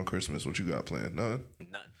doing on Christmas? What you got planned? None.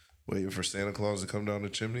 None. Waiting for Santa Claus to come down the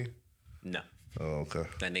chimney? No, Oh, okay.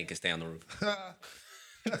 that nigga can stay on the roof.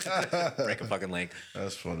 Break a fucking leg.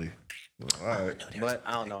 That's funny. All right. But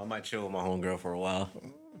I don't know. I might chill with my homegirl for a while.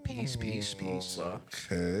 Peace.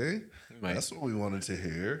 Okay. Right. That's what we wanted to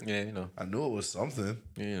hear. Yeah, I knew it was something.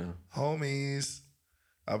 Yeah. Homies.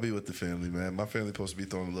 I'll be with the family, man. My family supposed to be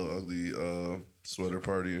throwing a little ugly sweater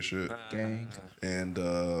party and shit. Gang. And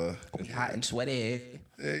Hot and sweaty.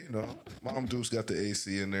 yeah, Mom Deuce got the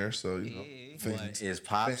AC in there, so But is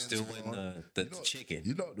Pop fans still going. in the chicken?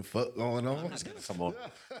 You know what the fuck going on. Come on.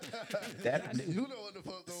 That I knew. You know what the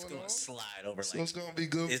fuck going on. Gonna slide over So like it's gonna be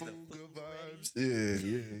good is food, the good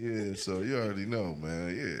vibes. Yeah. So you already know,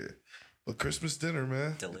 man. Yeah. But Christmas dinner,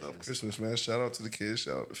 man. Delicious. Love Christmas, man. Shout out to the kids.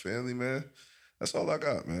 Shout out to family, man. That's all I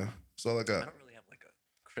got, man. That's all I I got. don't really have like a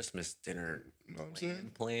Christmas dinner You know what I'm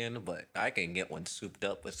saying? Plan, but I can get one souped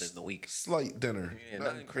up within the week. Slight dinner. Yeah,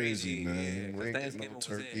 nothing crazy, man. Yeah, We ain't getting Thanksgiving no was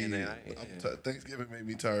turkey. it, and then Thanksgiving made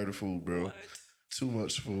me tired of food, bro. What? Too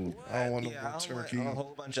much food. I don't want no Yeah, more I don't turkey. want a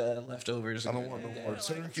whole bunch of leftovers. I don't want no more I'm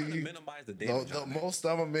trying to turkey. minimize the The damage. on it. most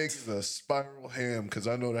I'm gonna make is a spiral ham because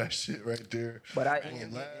I know that shit right there. But I will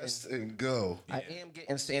am last and go. I am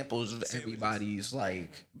getting samples of everybody's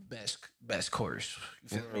like best course.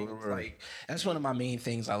 You feel me? Word. Like that's one of my main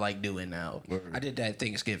things I like doing now. Word. I did that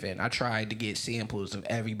Thanksgiving. I tried to get samples of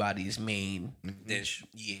everybody's main Dish.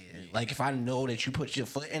 Yeah. Like if I know that you put your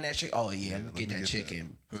foot in that shit, oh yeah, get that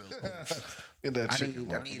chicken. real quick. Get that I chicken.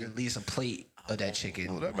 need at least a plate of that chicken.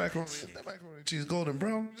 Oh, that macaroni and cheese golden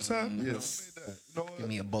brown this time? Yeah, I made that. You know Give what?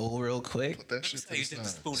 me a bowl real quick. Put that shit to You the did the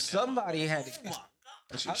side. spoon. Somebody had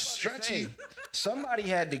That shit stretchy. somebody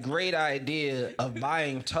had the great idea of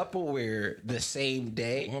buying Tupperware the same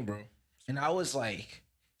day. Come on, bro. And I was like,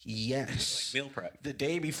 yes. Meal prep. The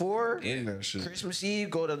day before, Eat that shit. Christmas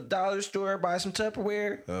Eve, go to the dollar store, buy some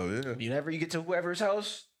Tupperware. Oh, yeah. Whenever you get to whoever's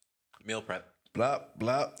house, Meal prep. Blop,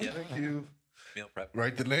 blop. Thank you. Meal prep.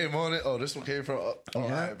 Write the name on it. Oh, this one came from. Oh, all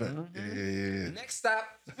Yeah. right, bet. Yeah. next stop.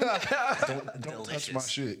 Don't touch my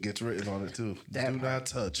shit. Gets written on it, too. That Do not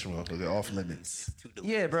touch, motherfucker. Off limits.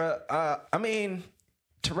 Yeah, bro. I mean,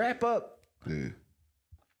 to wrap up, Yeah.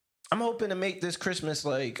 I'm hoping to make this Christmas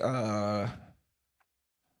like I'm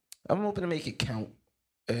hoping to make it count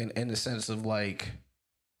in the sense of like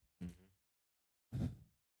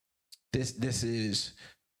this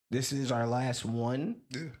is our last one,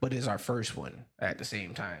 Yeah. but it's our first one at the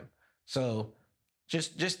same time. So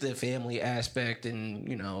just the family aspect and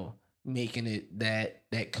making it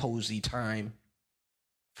that cozy time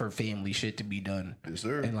for family shit to be done Yes,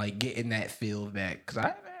 sir. and like getting that feel back because I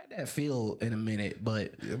haven't had that feel in a minute,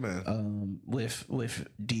 but Yeah, man. with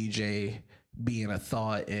DJ being a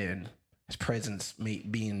thought and his presence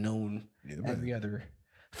being known Yeah, man. every other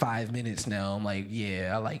 5 minutes now, I'm like,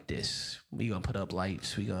 yeah, I like this. We gonna put up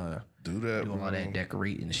lights. We gonna Do that, do bro. all that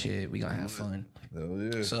decorating shit. We gonna have fun. Hell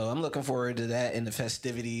yeah. So I'm looking forward to that and the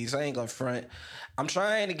festivities. I ain't gonna front. I'm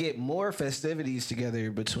trying to get more festivities together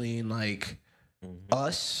between like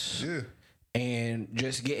us Yeah. and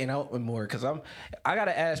just getting out more because I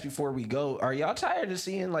gotta ask before we go, are y'all tired of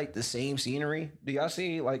seeing like the same scenery? Do y'all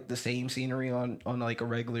see like the same scenery on like a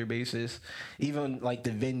regular basis, even like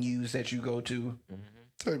the venues that you go to?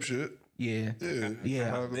 Type shit. Yeah,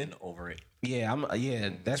 Yeah. I've been over it. yeah,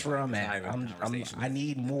 that's where I'm at. Not even conversation. I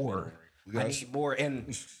need more. I need more,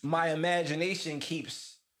 and my imagination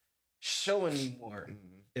keeps showing me more.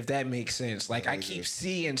 If that makes sense, like I keep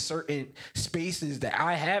seeing certain spaces that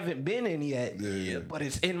I haven't been in yet, Yeah. but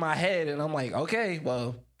it's in my head, and I'm like, okay,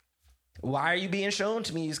 well, why are you being shown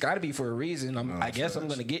to me? It's got to be for a reason. I guess I'm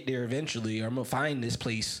gonna get there eventually, or I'm gonna find this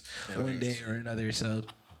place one day or another. So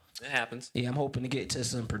It happens. yeah, I'm hoping to get to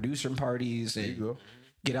some producer parties There you and go.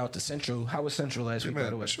 get out to Central. How was Central last week, by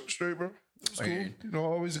the Man, way? that shit was straight, bro. It was cool. You know,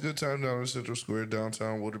 always a good time down in Central Square,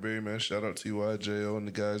 downtown Waterbury, man. Shout out to TYJO and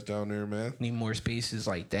the guys down there, man. Need more spaces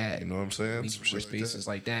like that. You know what I'm saying? Need Some more shit like spaces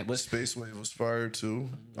that. like that. What's Space Wave was fire too.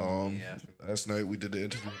 Last night we did the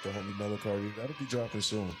interview with the homie Mellow Cardi. That'll be dropping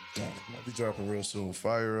soon. That'll be dropping real soon.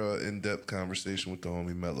 Fire in-depth conversation with the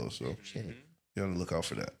homie Mellow. So be on the lookout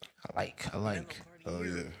for that. I like. Oh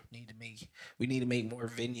yeah, We need to make more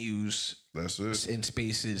venues that's it. in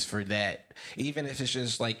spaces for that. Even if it's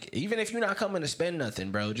just like, even if you're not coming to spend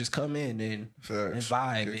nothing, bro, just come in and Facts.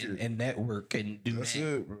 vibe Kick it. and network and do That's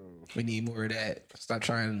that. it, bro. We need more of that. Stop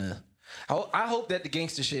trying to. I hope that the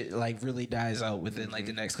gangster shit like really dies out within like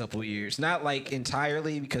the next couple of years. Not like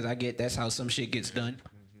entirely because I get that's how some shit gets done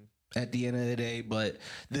at the end of the day. But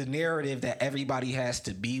the narrative that everybody has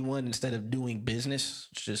to be one instead of doing business,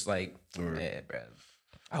 it's just like, yeah, bro.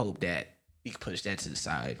 I hope that we can push that to the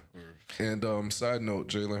side. And side note,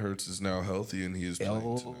 Jalen Hurts is now healthy and he is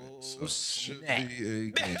playing tonight. So it should snap. be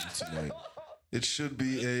a game tonight. It should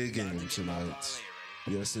be a game tonight.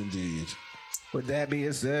 Yes, indeed. With that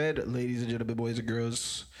being said, ladies and gentlemen, boys and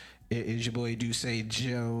girls, it is your boy Duce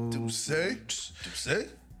Jones. Say?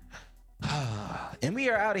 And we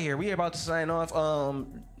are out of here. We are about to sign off.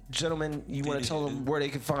 Gentlemen, you want to tell them where they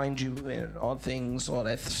can find you and all things, all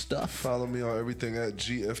that stuff? Follow me on everything at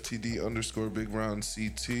GFTD_Big Round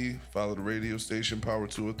CT. Follow the radio station, Power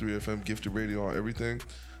 203 FM, Gifted Radio on everything.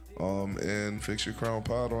 And Fix Your Crown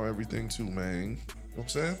Pod on everything too, man. You know what I'm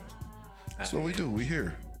saying? That's what we do. We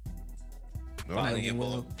here. No,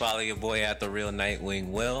 Follow your boy at the Real Nightwing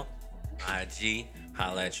Will. IG,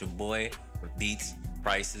 holla at your boy. For beats,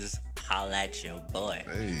 prices, holla at your boy.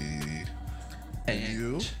 Hey. And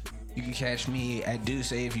you? You can catch me at Do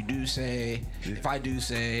Say if you do say. If I do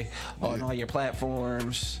say on all your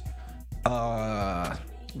platforms.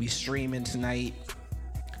 We streaming tonight.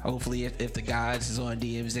 Hopefully, if the gods is on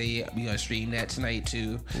DMZ, we gonna stream that tonight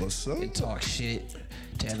too. What's up? And talk shit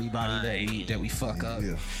to everybody that we fuck up.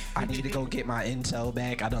 Yeah. I need to go get my intel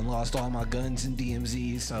back. I done lost all my guns in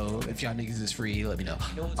DMZ. So if y'all niggas is free, let me know.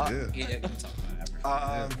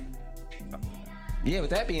 Yeah,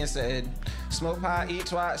 with that being said, smoke pot, eat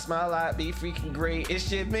twat, smile a lot, be freaking great.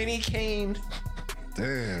 It's your mini Kane.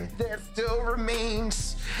 Damn. That still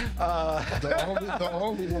remains. The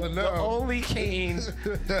only one now. The only Kane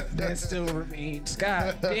that still remains.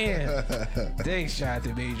 God damn. Thanks,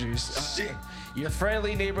 Jonathan Majors. Your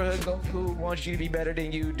friendly neighborhood Goku wants you to be better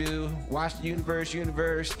than you do. Watch the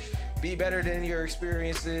universe. Be better than your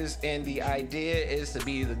experiences. And the idea is to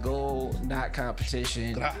be the goal, not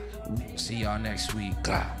competition. We'll see y'all next week.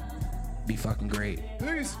 Be fucking great.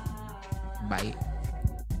 Peace. Bye.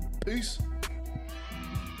 Peace.